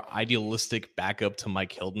 more idealistic backup to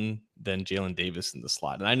Mike Hilton than Jalen Davis in the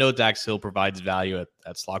slot. And I know Dax Hill provides value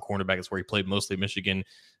at slot cornerback. It's where he played mostly Michigan.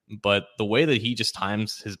 But the way that he just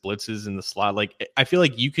times his blitzes in the slot, like, I feel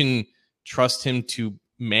like you can trust him to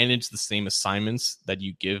manage the same assignments that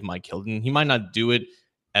you give Mike Hilton. He might not do it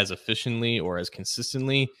as efficiently or as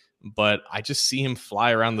consistently, but I just see him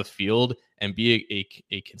fly around the field and be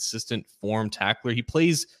a consistent form tackler. He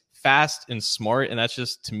plays fast and smart, and that's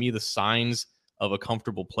just, to me, the signs of a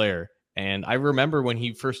comfortable player. And I remember when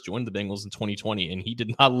he first joined the Bengals in 2020, and he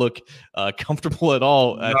did not look comfortable at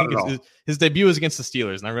all. I think his debut was against the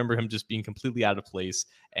Steelers, and I remember him just being completely out of place.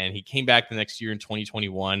 And he came back the next year in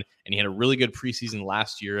 2021, and he had a really good preseason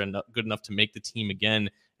last year and good enough to make the team again.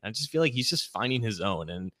 And I just feel like he's just finding his own.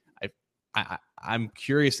 And I'm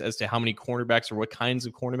curious as to how many cornerbacks or what kinds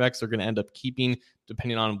of cornerbacks they're going to end up keeping,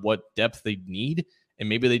 depending on what depth they need. And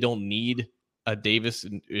maybe they don't need a Davis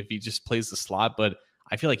if he just plays the slot, but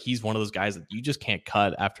I feel like he's one of those guys that you just can't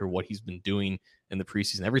cut after what he's been doing in the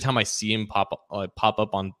preseason. Every time I see him pop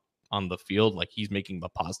up on the field, like, he's making a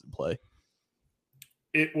positive play.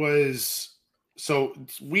 It was so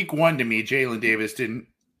week one to me, Jalen Davis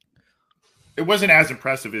it wasn't as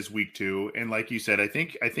impressive as week two. And like you said, I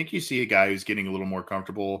think you see a guy who's getting a little more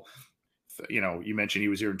comfortable. You know, you mentioned he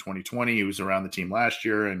was here in 2020. He was around the team last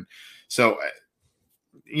year. And so,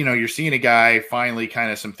 you know, you're seeing a guy finally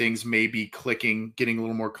kind of some things maybe clicking, getting a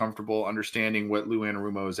little more comfortable, understanding what Lou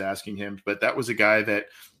Anarumo is asking him. But that was a guy that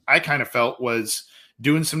I kind of felt was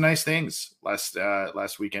doing some nice things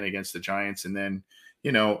last weekend against the Giants. And then,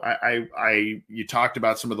 you know, you talked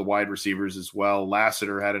about some of the wide receivers as well.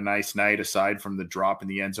 Lassiter had a nice night aside from the drop in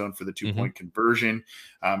the end zone for the 2-point conversion.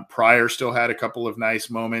 Pryor still had a couple of nice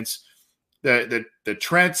moments. The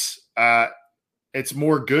Trents, it's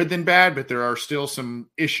more good than bad, but there are still some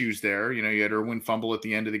issues there. You know, you had Irwin fumble at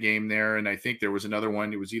the end of the game there, and I think there was another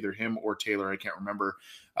one. It was either him or Taylor, I can't remember.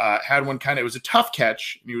 Had one it was a tough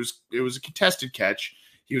catch. It was a contested catch.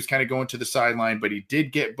 He was kind of going to the sideline, but he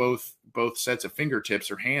did get both sets of fingertips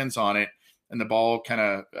or hands on it, and the ball kind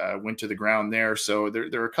of went to the ground there. So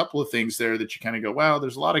there are a couple of things there that you kind of go, wow,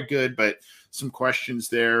 there's a lot of good, but some questions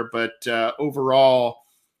there. But overall,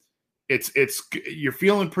 it's you're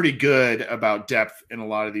feeling pretty good about depth in a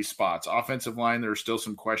lot of these spots. Offensive line, there are still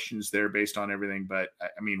some questions there based on everything. But,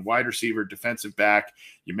 I mean, wide receiver, defensive back,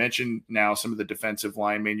 you mentioned now some of the defensive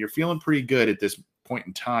linemen. You're feeling pretty good at this point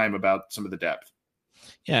in time about some of the depth.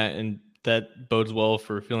 Yeah, and that bodes well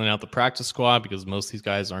for filling out the practice squad because most of these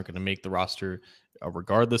guys aren't going to make the roster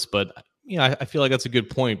regardless. But, you know, I feel like that's a good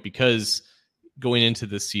point because going into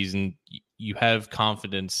this season, you have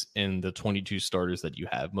confidence in the 22 starters that you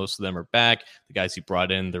have. Most of them are back. The guys you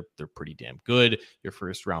brought in, they're pretty damn good. Your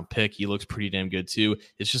first round pick, he looks pretty damn good too.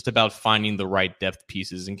 It's just about finding the right depth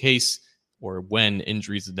pieces in case or when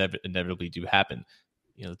injuries inevitably do happen.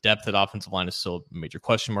 You know, depth at offensive line is still a major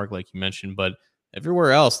question mark, like you mentioned, but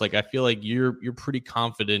everywhere else, like, I feel like you're pretty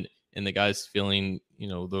confident in the guys filling, you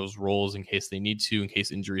know, those roles in case they need to, in case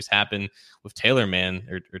injuries happen. With Taylor, man,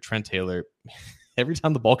 or Trent Taylor, every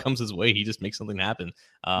time the ball comes his way, he just makes something happen.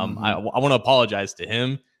 I want to apologize to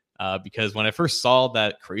him because when I first saw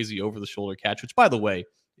that crazy over-the-shoulder catch, which, by the way,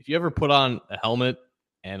 if you ever put on a helmet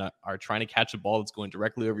and are trying to catch a ball that's going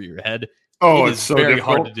directly over your head, it's so very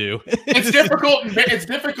hard to do. It's difficult. It's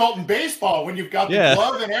difficult in baseball when you've got the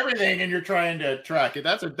glove and everything, and you're trying to track it.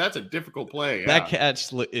 That's a difficult play. That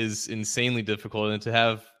catch is insanely difficult, and to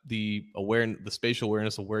have the spatial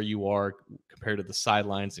awareness of where you are compared to the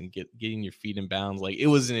sidelines and getting your feet in bounds, like, it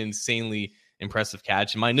was an insanely impressive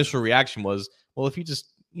catch. And my initial reaction was, well, if he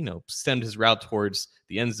just, you know, stemmed his route towards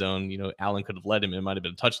the end zone, you know, Allen could have led him. It might have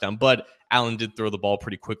been a touchdown, but Allen did throw the ball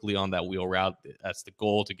pretty quickly on that wheel route. That's the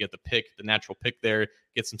goal, to get the natural pick there,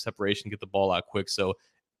 get some separation, get the ball out quick. So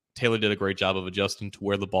Taylor did a great job of adjusting to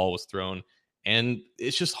where the ball was thrown. And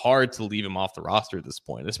it's just hard to leave him off the roster at this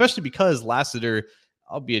point, especially because Lassiter,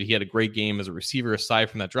 albeit he had a great game as a receiver aside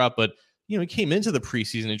from that drop, but, you know, he came into the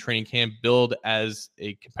preseason and training camp billed as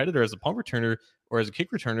a competitor, as a punt returner, or as a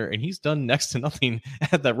kick returner, and he's done next to nothing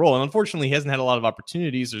at that role. And unfortunately, he hasn't had a lot of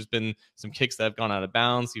opportunities. There's been some kicks that have gone out of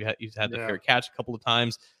bounds. He's had the fair catch a couple of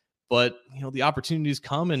times. But, you know, the opportunities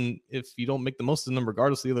come, and if you don't make the most of them,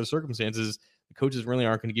 regardless of the other circumstances, the coaches really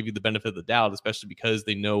aren't going to give you the benefit of the doubt, especially because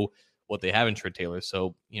they know what they have in Trent Taylor.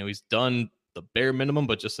 So, you know, he's done the bare minimum,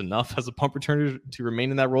 but just enough as a punt returner to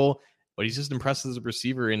remain in that role. But he's just impressive as a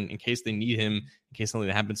receiver, in case they need him, in case something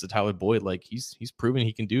that happens to Tyler Boyd, like, he's proven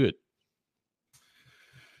he can do it.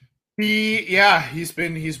 He's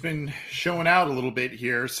been showing out a little bit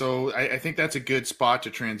here. So I think that's a good spot to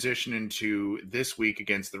transition into this week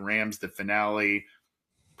against the Rams, the finale.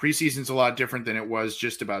 Preseason's a lot different than it was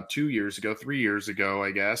just about 3 years ago, I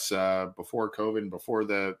guess, before COVID and before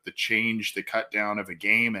the change, the cut down of a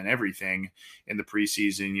game and everything in the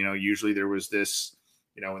preseason. Usually there was this,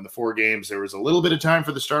 in the 4 games, there was a little bit of time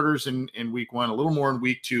for the starters in week 1, a little more in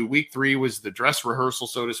week 2. Week 3 was the dress rehearsal,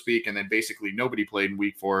 so to speak. And then basically nobody played in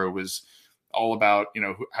week 4. It was all about,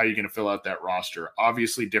 how you're going to fill out that roster.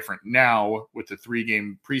 Obviously different now with the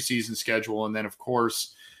 3-game preseason schedule. And then, of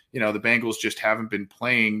course, the Bengals just haven't been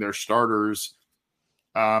playing their starters.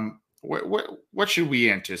 What should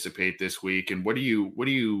we anticipate this week, and what are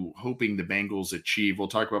you hoping the Bengals achieve? We'll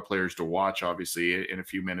talk about players to watch, obviously, in a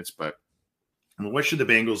few minutes, but what should the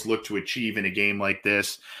Bengals look to achieve in a game like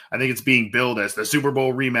this? I think it's being billed as the Super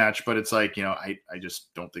Bowl rematch, but it's like, I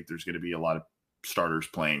just don't think there's going to be a lot of starters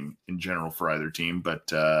playing in general for either team.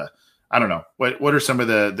 But I don't know. What are some of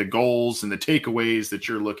the goals and the takeaways that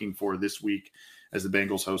you're looking for this week as the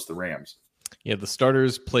Bengals host the Rams? Yeah, the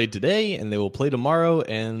starters played today and they will play tomorrow,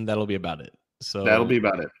 and that'll be about it. So that'll be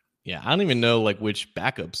about it. Yeah, I don't even know which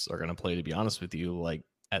backups are going to play, to be honest with you.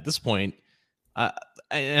 At this point,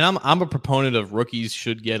 and I'm a proponent of rookies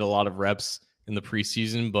should get a lot of reps in the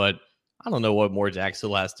preseason, but I don't know what more Jack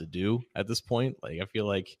Hill has to do at this point. I feel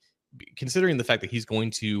like, considering the fact that he's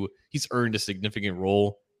earned a significant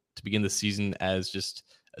role to begin the season as just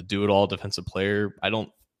a do-it-all defensive player, I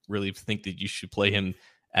don't really think that you should play him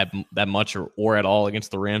at that much or at all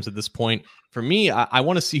against the Rams at this point. For me, I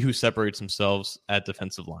want to see who separates themselves at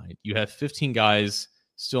defensive line. You have 15 guys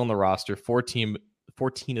still on the roster. 14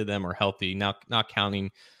 of them are healthy, now not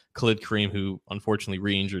counting Khalid Kareem, who unfortunately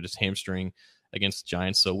re-injured his hamstring against the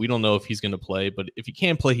Giants. So we don't know if he's going to play, but if he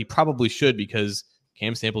can play, he probably should, because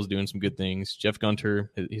Cam Sample's doing some good things. Jeff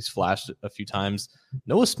Gunter, he's flashed a few times.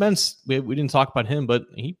 Noah Spence, we didn't talk about him, but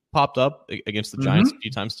he popped up against the Giants a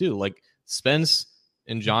few times too. Spence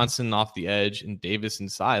and Johnson off the edge and Davis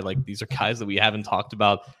inside. These are guys that we haven't talked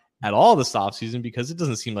about at all this offseason, because it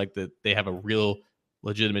doesn't seem like that they have a real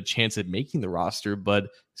legitimate chance at making the roster. But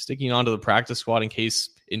sticking onto the practice squad in case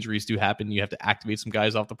injuries do happen, you have to activate some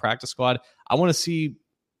guys off the practice squad. I want to see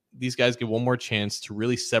these guys get one more chance to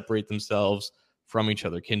really separate themselves from each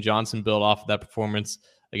other. Can Johnson build off of that performance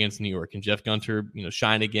against New York? Can Jeff Gunter,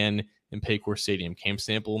 shine again in Paycor Stadium? Cam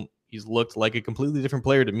Sample, he's looked like a completely different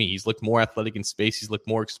player to me. He's looked more athletic in space. He's looked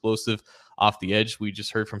more explosive off the edge. We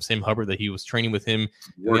just heard from Sam Hubbard that he was training with him,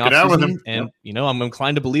 working out with him, and I'm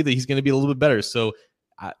inclined to believe that he's going to be a little bit better. So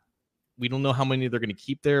we don't know how many they're going to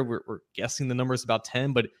keep there. We're guessing the number is about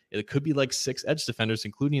 10, but it could be 6 edge defenders,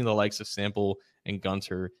 including the likes of Sample and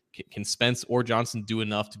Gunter. Can Spence or Johnson do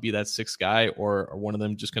enough to be that 6th guy, or are one of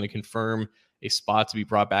them just going to confirm a spot to be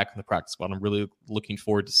brought back in the practice squad? I'm really looking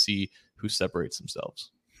forward to see who separates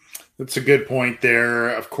themselves. That's a good point there.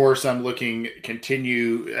 Of course, I'm looking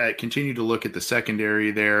continue to look at the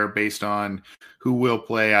secondary there based on who will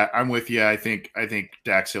play. I'm with you. I think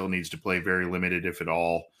Dax Hill needs to play very limited, if at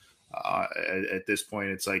all. At this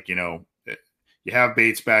point, it's you have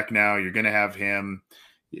Bates back now. You're going to have him.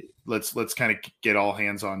 Let's kind of get all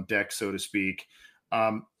hands on deck, so to speak.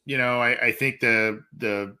 I think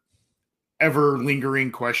the ever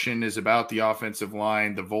lingering question is about the offensive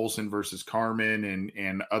line, the Volson versus Carmen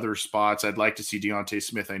and other spots. I'd like to see Deontay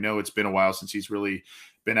Smith. I know it's been a while since he's really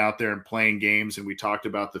been out there and playing games, and we talked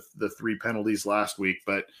about the 3 penalties last week,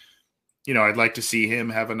 but I'd like to see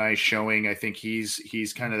him have a nice showing. I think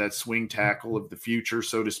he's kind of that swing tackle of the future,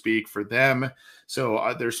 so to speak, for them.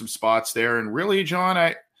 So there's some spots there. And really, John,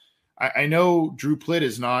 I know Drew Plitt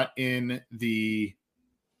is not in the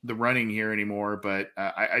running here anymore, but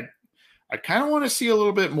I kind of want to see a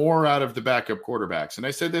little bit more out of the backup quarterbacks. And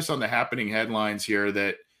I said this on the happening headlines here,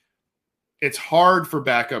 that it's hard for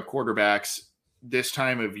backup quarterbacks this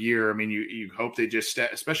time of year. I mean, you hope they just,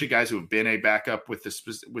 especially guys who have been a backup with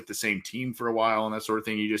the same team for a while and that sort of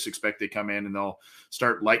thing, you just expect they come in and they'll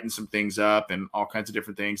start lighting some things up and all kinds of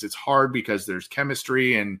different things. It's hard because there's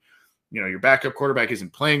chemistry, and your backup quarterback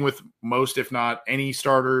isn't playing with most, if not any,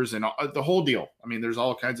 starters and the whole deal. I mean, there's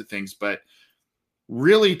all kinds of things, but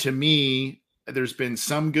really, to me, there's been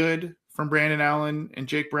some good from Brandon Allen and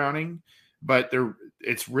Jake Browning, but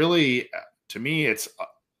it's really, to me, it's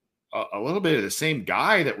a little bit of the same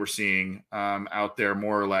guy that we're seeing out there,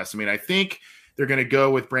 more or less. I mean, I think they're going to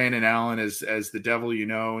go with Brandon Allen as the devil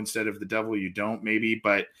instead of the devil you don't, maybe.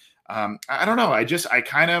 But I don't know. I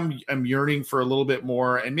kind of am yearning for a little bit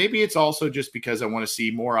more. And maybe it's also just because I want to see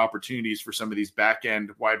more opportunities for some of these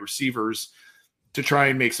back-end wide receivers to try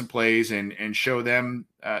and make some plays and show them,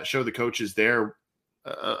 show the coaches there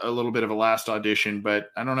a little bit of a last audition, but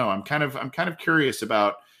I don't know. I'm kind of curious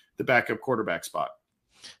about the backup quarterback spot.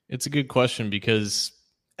 It's a good question because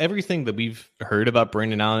everything that we've heard about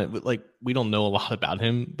Brandon Allen, like we don't know a lot about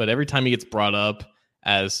him, but every time he gets brought up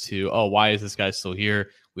as to, oh, why is this guy still here?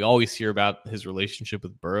 We always hear about his relationship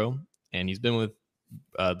with Burrow, and he's been with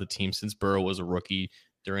the team since Burrow was a rookie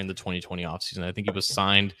during the 2020 offseason. I think he was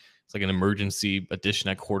signed as like an emergency addition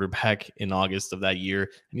at quarterback in August of that year,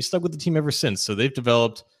 and he's stuck with the team ever since. So they've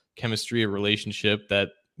developed chemistry, a relationship that,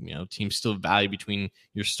 you know, teams still value between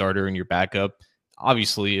your starter and your backup.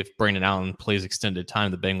 Obviously, if Brandon Allen plays extended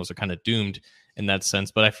time, the Bengals are kind of doomed in that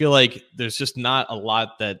sense. But I feel like there's just not a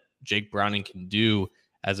lot that Jake Browning can do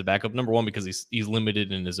as a backup. Number one, because he's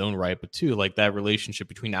limited in his own right. But two, like that relationship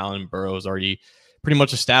between Allen and Burrow is already pretty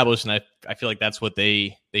much established. And I feel like that's what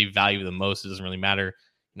they value the most. It doesn't really matter,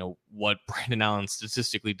 you know, what Brandon Allen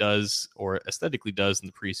statistically does or aesthetically does in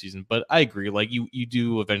the preseason. But I agree, like you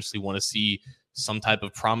do eventually want to see some type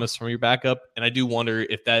of promise from your backup. And I do wonder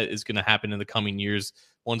if that is going to happen in the coming years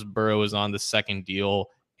once Burrow is on the second deal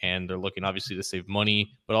and they're looking obviously to save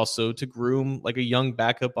money, but also to groom like a young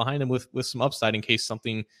backup behind him with some upside in case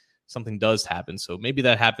something does happen. So maybe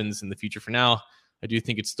that happens in the future. For now, I do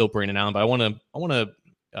think it's still Brandon Allen, but I want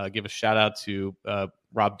to give a shout out to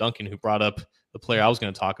Rob Duncan, who brought up the player I was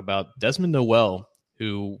going to talk about, Desmond Noel,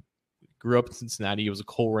 who grew up in Cincinnati. He was a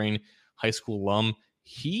Coleraine High School alum.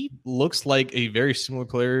 He looks like a very similar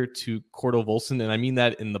player to Cordell Volson, and I mean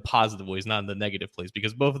that in the positive ways, not in the negative plays,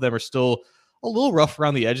 because both of them are still a little rough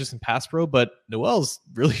around the edges in pass pro, but Noel's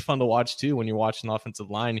really fun to watch too when you're watching the offensive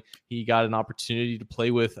line. He got an opportunity to play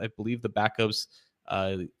with, I believe, the backups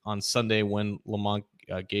on Sunday when Lamont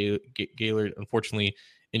Gaylord unfortunately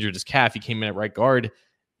injured his calf. He came in at right guard,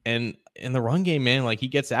 and in the run game, man, like he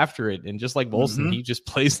gets after it, and just like Volson, he just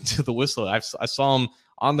plays into the whistle. I saw him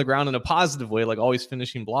on the ground in a positive way, like always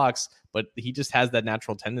finishing blocks, but he just has that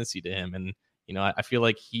natural tendency to him. And, you know, I feel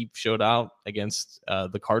like he showed out against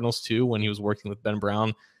the Cardinals too, when he was working with Ben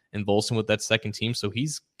Brown and Volson with that second team. So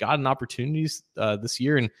he's gotten opportunities this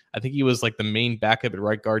year. And I think he was like the main backup at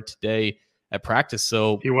right guard today at practice.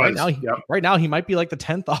 So he was, right now he might be like the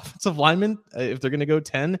 10th offensive lineman if they're going to go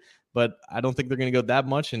 10, but I don't think they're going to go that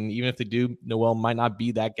much. And even if they do, Noel might not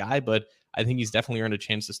be that guy, but I think he's definitely earned a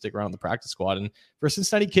chance to stick around the practice squad. And for a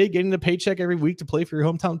Cincinnati kid getting a paycheck every week to play for your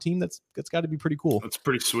hometown team, that's got to be pretty cool. That's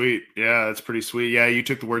pretty sweet. Yeah, that's pretty sweet. Yeah, you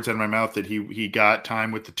took the words out of my mouth that he got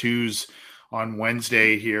time with the twos on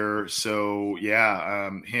Wednesday here. So yeah,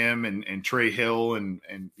 him and Trey Hill and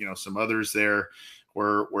you know some others there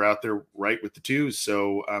were out there right with the twos.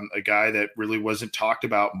 So a guy that really wasn't talked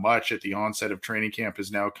about much at the onset of training camp has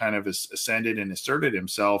now kind of ascended and asserted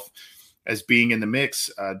himself as being in the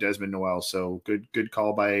mix, Desmond Noel. So good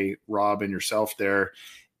call by Rob and yourself there.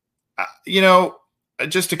 You know,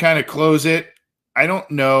 just to kind of close it, I don't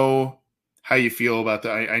know how you feel about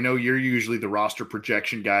that. I know you're usually the roster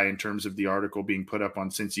projection guy in terms of the article being put up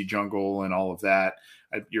on Cincy Jungle and all of that.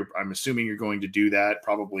 I'm assuming you're going to do that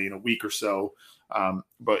probably in a week or so.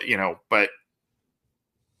 But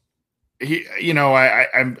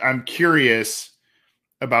I'm curious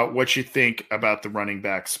about what you think about the running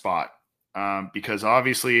back spot. Because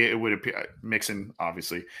obviously it would appear Mixon,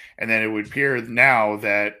 obviously, and then it would appear now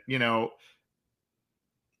that, you know,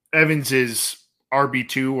 Evans is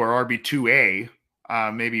RB2 or RB2A,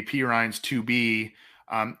 maybe P Ryan's 2B.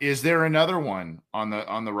 Is there another one on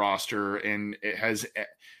the roster? And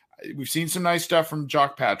we've seen some nice stuff from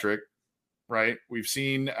Jock Patrick, right? We've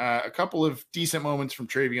seen a couple of decent moments from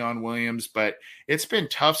Travion Williams, but it's been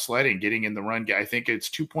tough sledding getting in the run. I think it's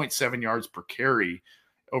 2.7 yards per carry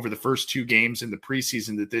over the first two games in the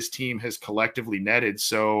preseason that this team has collectively netted.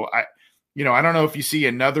 So I don't know if you see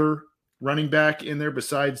another running back in there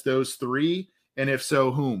besides those three, and if so,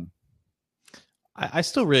 whom? I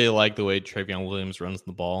still really like the way Travion Williams runs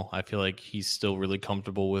the ball. I feel like he's still really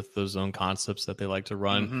comfortable with those zone concepts that they like to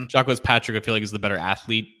run. Jacques Patrick, I feel like, is the better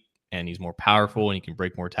athlete, and he's more powerful, and he can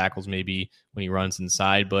break more tackles maybe when he runs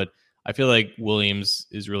inside. But I feel like Williams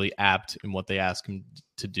is really apt in what they ask him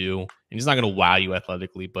to do. And he's not going to wow you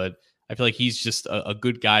athletically, but I feel like he's just a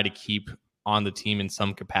good guy to keep on the team in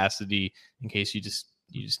some capacity in case you just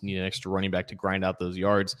need an extra running back to grind out those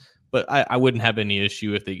yards. But I wouldn't have any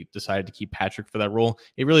issue if they decided to keep Patrick for that role.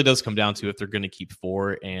 It really does come down to if they're going to keep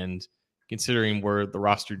four, and considering where the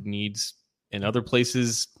roster needs in other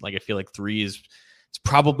places, like I feel like three is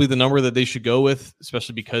probably the number that they should go with,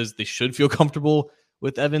 especially because they should feel comfortable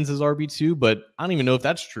with Evans as RB2, but I don't even know if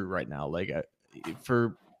that's true right now. Like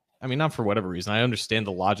not for whatever reason. I understand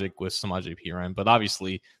the logic with Samaje Perine, but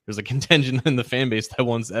obviously there's a contingent in the fan base that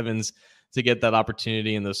wants Evans to get that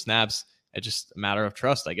opportunity and those snaps. It's just a matter of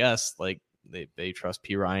trust, I guess. Like they trust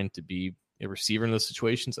P. Ryan to be a receiver in those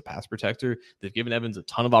situations, a pass protector. They've given Evans a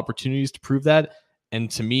ton of opportunities to prove that. And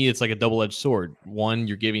to me, it's like a double-edged sword. One,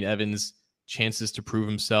 you're giving Evans chances to prove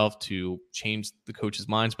himself, to change the coach's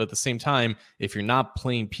minds. But at the same time, if you're not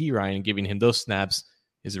playing P. Ryan and giving him those snaps,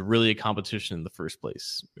 is it really a competition in the first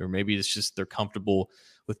place? Or maybe it's just they're comfortable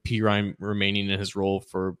with P. Ryan remaining in his role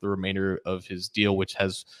for the remainder of his deal, which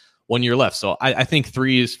has 1 year left. So I think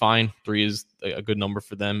 3 is fine. 3 is a good number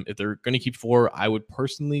for them. If they're going to keep 4, I would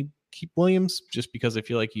personally keep Williams just because I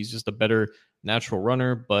feel like he's just a better natural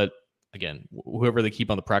runner. But again, whoever they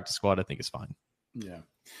keep on the practice squad, I think is fine. Yeah.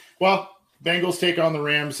 Well, Bengals take on the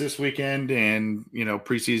Rams this weekend and,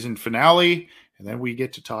 preseason finale. And then we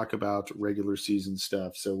get to talk about regular season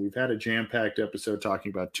stuff. So we've had a jam-packed episode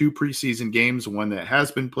talking about 2 preseason games, one that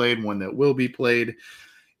has been played, one that will be played.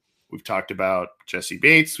 We've talked about Jesse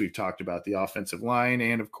Bates. We've talked about the offensive line.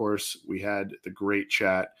 And, of course, we had the great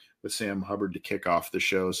chat with Sam Hubbard to kick off the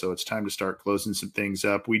show. So it's time to start closing some things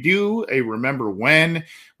up. We do a Remember When.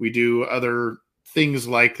 We do other things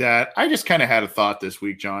like that. I just kind of had a thought this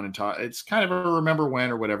week, John, and it's kind of a Remember When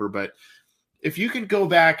or whatever, but if you can go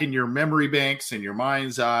back in your memory banks and your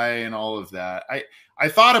mind's eye and all of that, I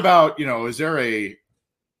thought about, is there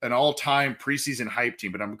an all-time preseason hype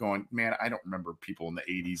team? But I'm going, man, I don't remember people in the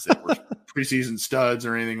 80s that were preseason studs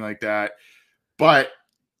or anything like that. But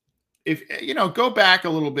if go back a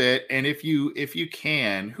little bit, and if you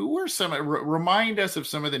can, who were remind us of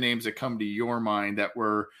some of the names that come to your mind that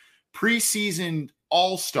were preseason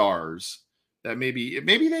all-stars that maybe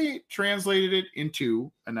they translated it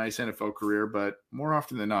into a nice NFL career, but more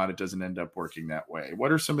often than not, it doesn't end up working that way.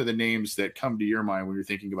 What are some of the names that come to your mind when you're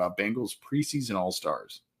thinking about Bengals preseason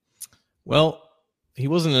all-stars? Well, he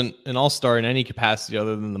wasn't an all-star in any capacity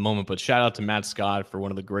other than the moment, but shout out to Matt Scott for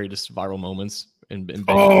one of the greatest viral moments in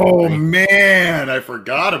Oh, man, I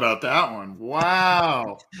forgot about that one.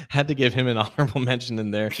 Wow. Had to give him an honorable mention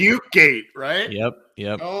in there. Puke Gate, right?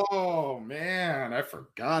 Yep. Oh, man, I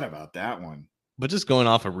forgot about that one. But just going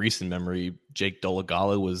off of recent memory, Jake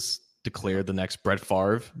Dolegala was declared the next Brett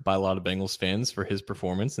Favre by a lot of Bengals fans for his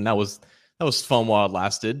performance, and that was fun while it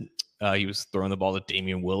lasted. He was throwing the ball to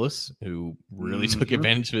Damian Willis, who really took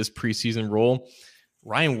advantage of his preseason role.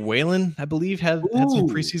 Ryan Whalen, I believe, had some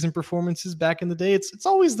preseason performances back in the day. It's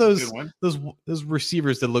always those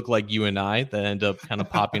receivers that look like you and I that end up kind of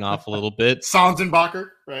popping off a little bit. Sonsenbacher,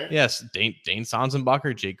 right? Yes, Dane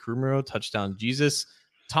Sonsenbacher, Jake Krumero, touchdown Jesus.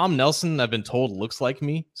 Tom Nelson, I've been told, looks like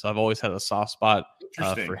me, so I've always had a soft spot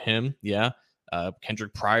for him. Yeah,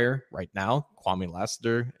 Kendrick Pryor right now, Kwame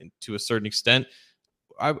Lassiter to a certain extent.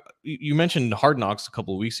 You mentioned Hard Knocks a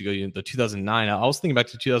couple of weeks ago, the 2009. I was thinking back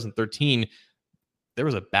to 2013. There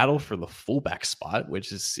was a battle for the fullback spot,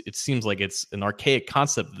 which it seems like it's an archaic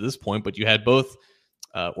concept at this point, but you had both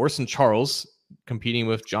Orson Charles competing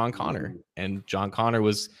with John Connor, and John Connor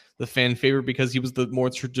was the fan favorite because he was the more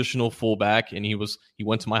traditional fullback, and he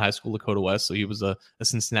went to my high school, Lakota West, so he was a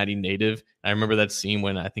Cincinnati native. I remember that scene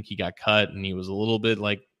when I think he got cut, and he was a little bit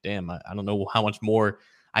like, damn, I don't know how much more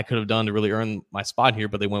I could have done to really earn my spot here,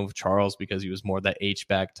 but they went with Charles because he was more that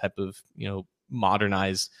H-back type of,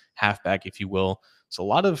 modernized halfback, if you will. So a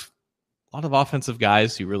lot of offensive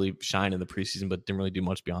guys who really shine in the preseason, but didn't really do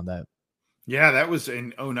much beyond that. Yeah, that was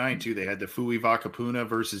in 2009 too. They had the Fui Vakapuna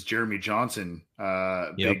versus Jeremy Johnson.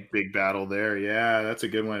 Big battle there. Yeah, that's a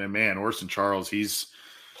good one. And man, Orson Charles, he's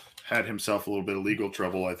had himself a little bit of legal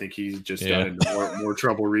trouble. I think he's just got into more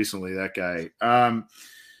trouble recently, that guy.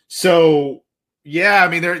 So yeah, I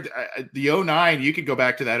mean, the 2009, you could go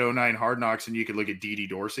back to that 2009 Hard Knocks and you could look at Dede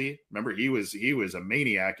Dorsey. Remember, he was a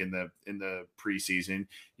maniac in the preseason.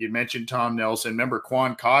 You mentioned Tom Nelson. Remember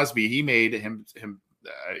Quan Cosby? He made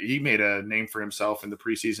he made a name for himself in the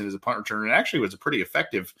preseason as a punt returner, and actually was a pretty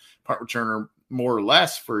effective punt returner, more or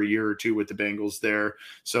less, for a year or two with the Bengals there.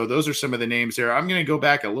 So those are some of the names there. I'm going to go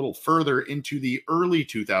back a little further into the early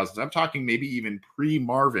 2000s. I'm talking maybe even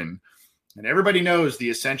pre-Marvin. And everybody knows the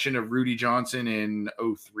ascension of Rudy Johnson in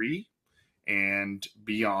 2003 and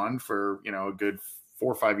beyond for, a good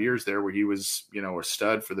 4 or 5 years there where he was, a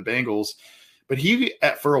stud for the Bengals. But he,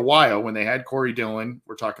 for a while, when they had Corey Dillon,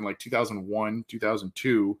 we're talking like 2001,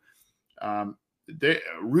 2002,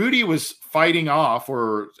 Rudy was fighting off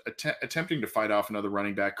or attempting to fight off another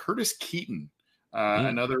running back, Curtis Keaton,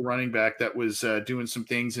 another running back that was doing some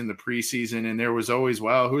things in the preseason. And there was always,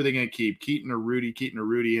 well, who are they going to keep, Keaton or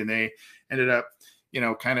Rudy? And they ended up,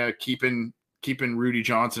 kind of keeping Rudy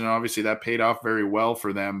Johnson. And obviously that paid off very well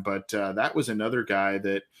for them. But that was another guy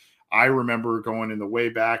that I remember going in the way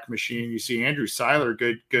back machine. You see Andrew Seiler,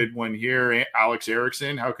 good one here. Alex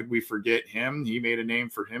Erickson, how could we forget him? He made a name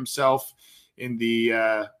for himself in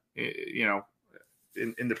the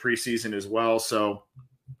in the preseason as well. So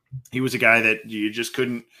he was a guy that you just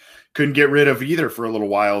couldn't get rid of either for a little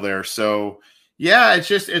while there. So yeah,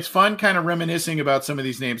 it's fun kind of reminiscing about some of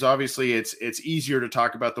these names. Obviously, it's easier to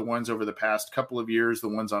talk about the ones over the past couple of years, the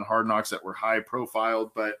ones on Hard Knocks that were high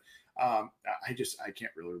profiled, but I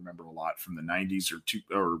can't really remember a lot from the 90s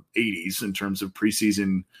or 80s in terms of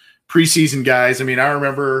preseason guys. I mean, I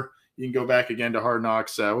remember, you can go back again to Hard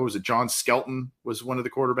Knocks. What was it? John Skelton was one of the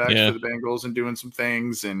quarterbacks for the Bengals and doing some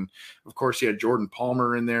things. And of course, you had Jordan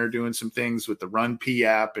Palmer in there doing some things with the Run P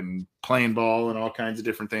app and playing ball and all kinds of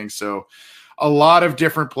different things. So a lot of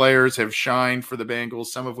different players have shined for the Bengals,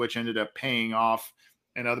 some of which ended up paying off.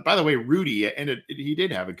 And by the way, Rudy he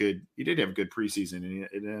did have a good preseason, and it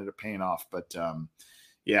ended up paying off. But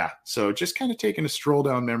so just kind of taking a stroll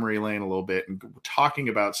down memory lane a little bit and talking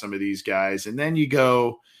about some of these guys, and then you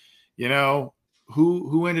go,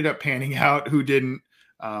 who ended up panning out, who didn't.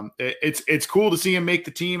 It's cool to see him make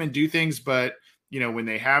the team and do things, but when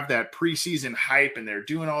they have that preseason hype and they're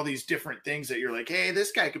doing all these different things that you're like, hey,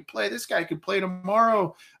 this guy could play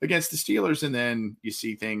tomorrow against the Steelers. And then you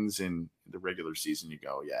see things in the regular season, you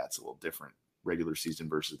go, yeah, it's a little different regular season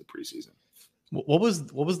versus the preseason. What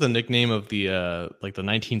was the nickname of the like the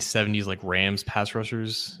 1970s like Rams pass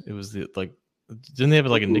rushers? It was didn't they have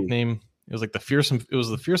like a nickname? It was like the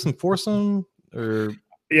fearsome foursome, or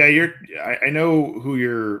yeah, I know who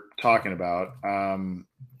you're talking about.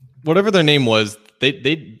 Whatever their name was, they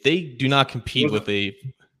do not compete with a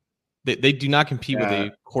they do not compete with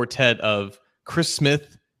a quartet of Chris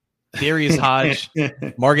Smith, Darius Hodge,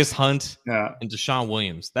 Marcus Hunt, and Deshaun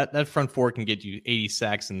Williams. That front four can get you 80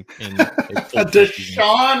 sacks in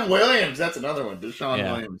Deshaun Williams. That's another one.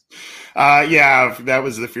 Williams. That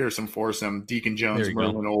was the fearsome foursome. Deacon Jones,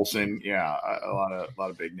 Merlin Olsen. Yeah, a lot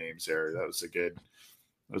of big names there. That was a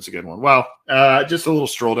good one. Well, just a little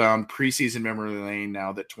stroll down preseason memory lane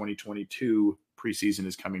now that 2022 preseason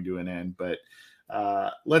is coming to an end. But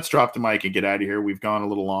let's drop the mic and get out of here. We've gone a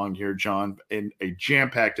little long here, John, in a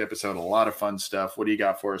jam-packed episode, a lot of fun stuff. What do you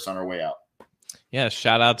got for us on our way out? Yeah,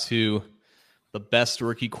 shout out to the best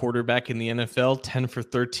rookie quarterback in the NFL, 10 for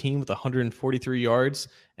 13 with 143 yards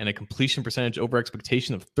and a completion percentage over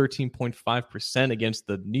expectation of 13.5% against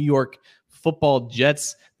the New York Football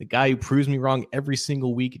Jets. The guy who proves me wrong every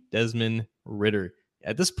single week, Desmond Ridder.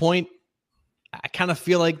 At this point, I kind of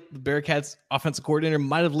feel like the Bearcats offensive coordinator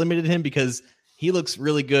might have limited him because he looks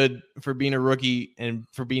really good for being a rookie and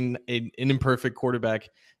for being an imperfect quarterback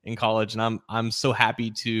in college. And I'm so happy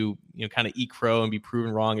to, kind of eat crow and be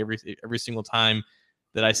proven wrong every single time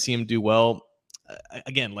that I see him do well.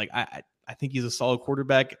 Again, like I think he's a solid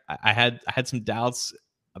quarterback. I had some doubts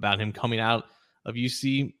about him coming out of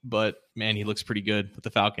UC, but man, he looks pretty good with the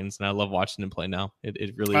Falcons, and I love watching him play now.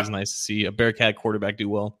 It really is nice to see a Bearcat quarterback do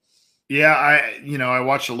well. Yeah, I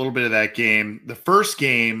watched a little bit of that game. The first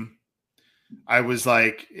game, I was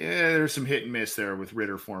like, there's some hit and miss there with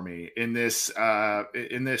Ridder for me. In this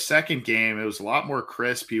second game, it was a lot more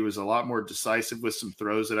crisp. He was a lot more decisive with some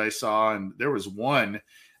throws that I saw, and there was one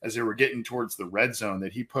as they were getting towards the red zone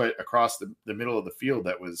that he put across the middle of the field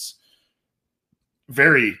that was a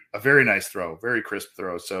very nice throw, very crisp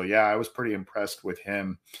throw. So yeah, I was pretty impressed with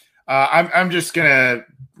him. I'm just gonna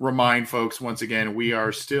remind folks once again, we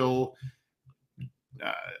are still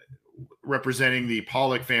representing the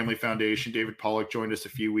Pollock Family Foundation. David Pollock joined us a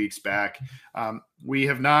few weeks back. We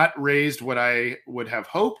have not raised what I would have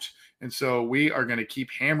hoped, and so we are going to keep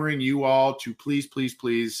hammering you all to please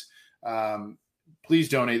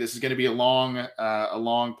donate. This is going to be a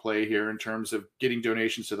long play here in terms of getting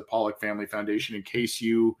donations to the Pollock Family Foundation. In case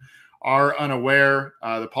you are unaware,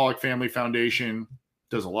 the Pollock Family Foundation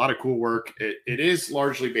does a lot of cool work. It is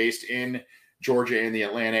largely based in Georgia and the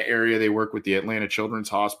Atlanta area. They work with the Atlanta Children's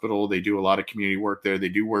Hospital. They do a lot of community work there. They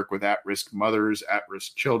do work with at-risk mothers,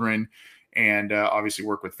 at-risk children, and obviously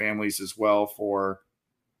work with families as well for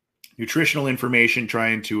nutritional information,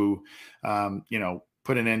 trying to,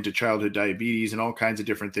 put an end to childhood diabetes and all kinds of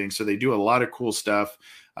different things. So they do a lot of cool stuff.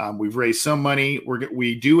 We've raised some money.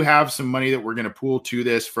 We do have some money that we're going to pool to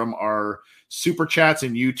this from our super chats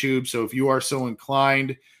and YouTube. So if you are so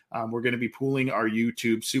inclined, we're going to be pooling our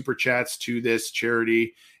YouTube super chats to this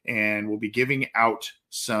charity, and we'll be giving out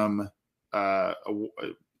some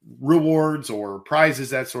rewards or prizes,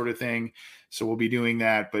 that sort of thing. So we'll be doing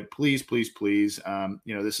that. But please,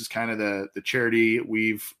 this is kind of the charity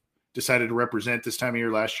we've decided to represent this time of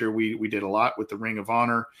year. Last year, we did a lot with the Ring of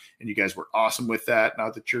Honor, and you guys were awesome with that.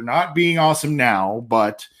 Not that you're not being awesome now,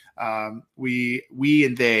 but we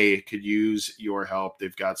and they could use your help.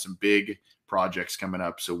 They've got some big projects coming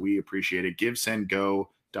up, so we appreciate it.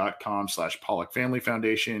 GiveSendGo.com/Pollock Family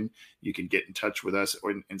Foundation. You can get in touch with us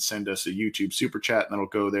and send us a YouTube super chat, and that'll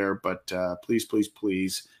go there. But please, please,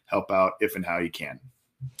 please help out if and how you can.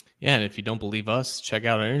 Yeah, and if you don't believe us, check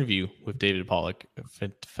out our interview with David Pollock, a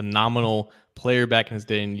phenomenal player back in his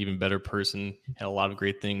day, and an even better person. Had a lot of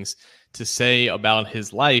great things to say about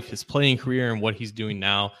his life, his playing career, and what he's doing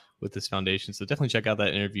now with this foundation. So definitely check out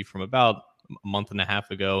that interview from about a month and a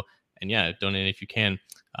half ago. And yeah, donate if you can.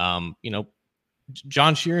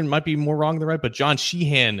 John Sheehan might be more wrong than right, but John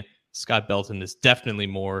Sheehan, Scott Belton is definitely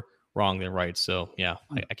more wrong than right. So yeah,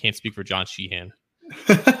 I can't speak for John Sheehan.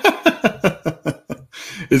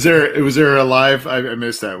 Was there a live? I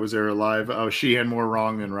missed that. Was there a live? Oh, Sheehan more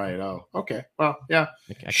wrong than right. Oh, okay. Well, yeah.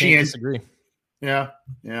 I can't disagree. Yeah.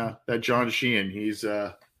 That John Sheehan, he's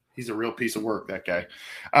a real piece of work, that guy.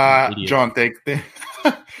 John,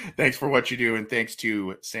 thanks for what you do, and thanks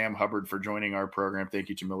to Sam Hubbard for joining our program. Thank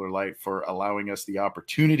you to Miller Lite for allowing us the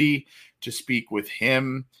opportunity to speak with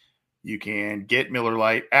him. You can get Miller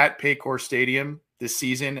Lite at Paycor Stadium this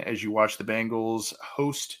season as you watch the Bengals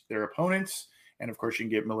host their opponents. And, of course, you can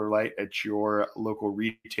get Miller Lite at your local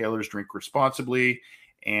retailers. Drink responsibly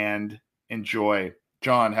and enjoy.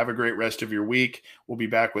 John, have a great rest of your week. We'll be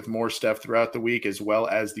back with more stuff throughout the week, as well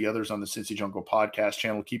as the others on the Cincy Jungle podcast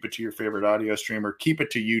channel. Keep it to your favorite audio streamer. Keep it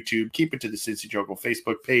to YouTube. Keep it to the Cincy Jungle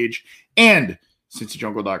Facebook page and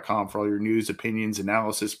cincyjungle.com for all your news, opinions,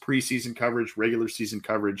 analysis, preseason coverage, regular season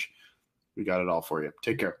coverage. We got it all for you.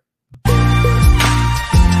 Take care.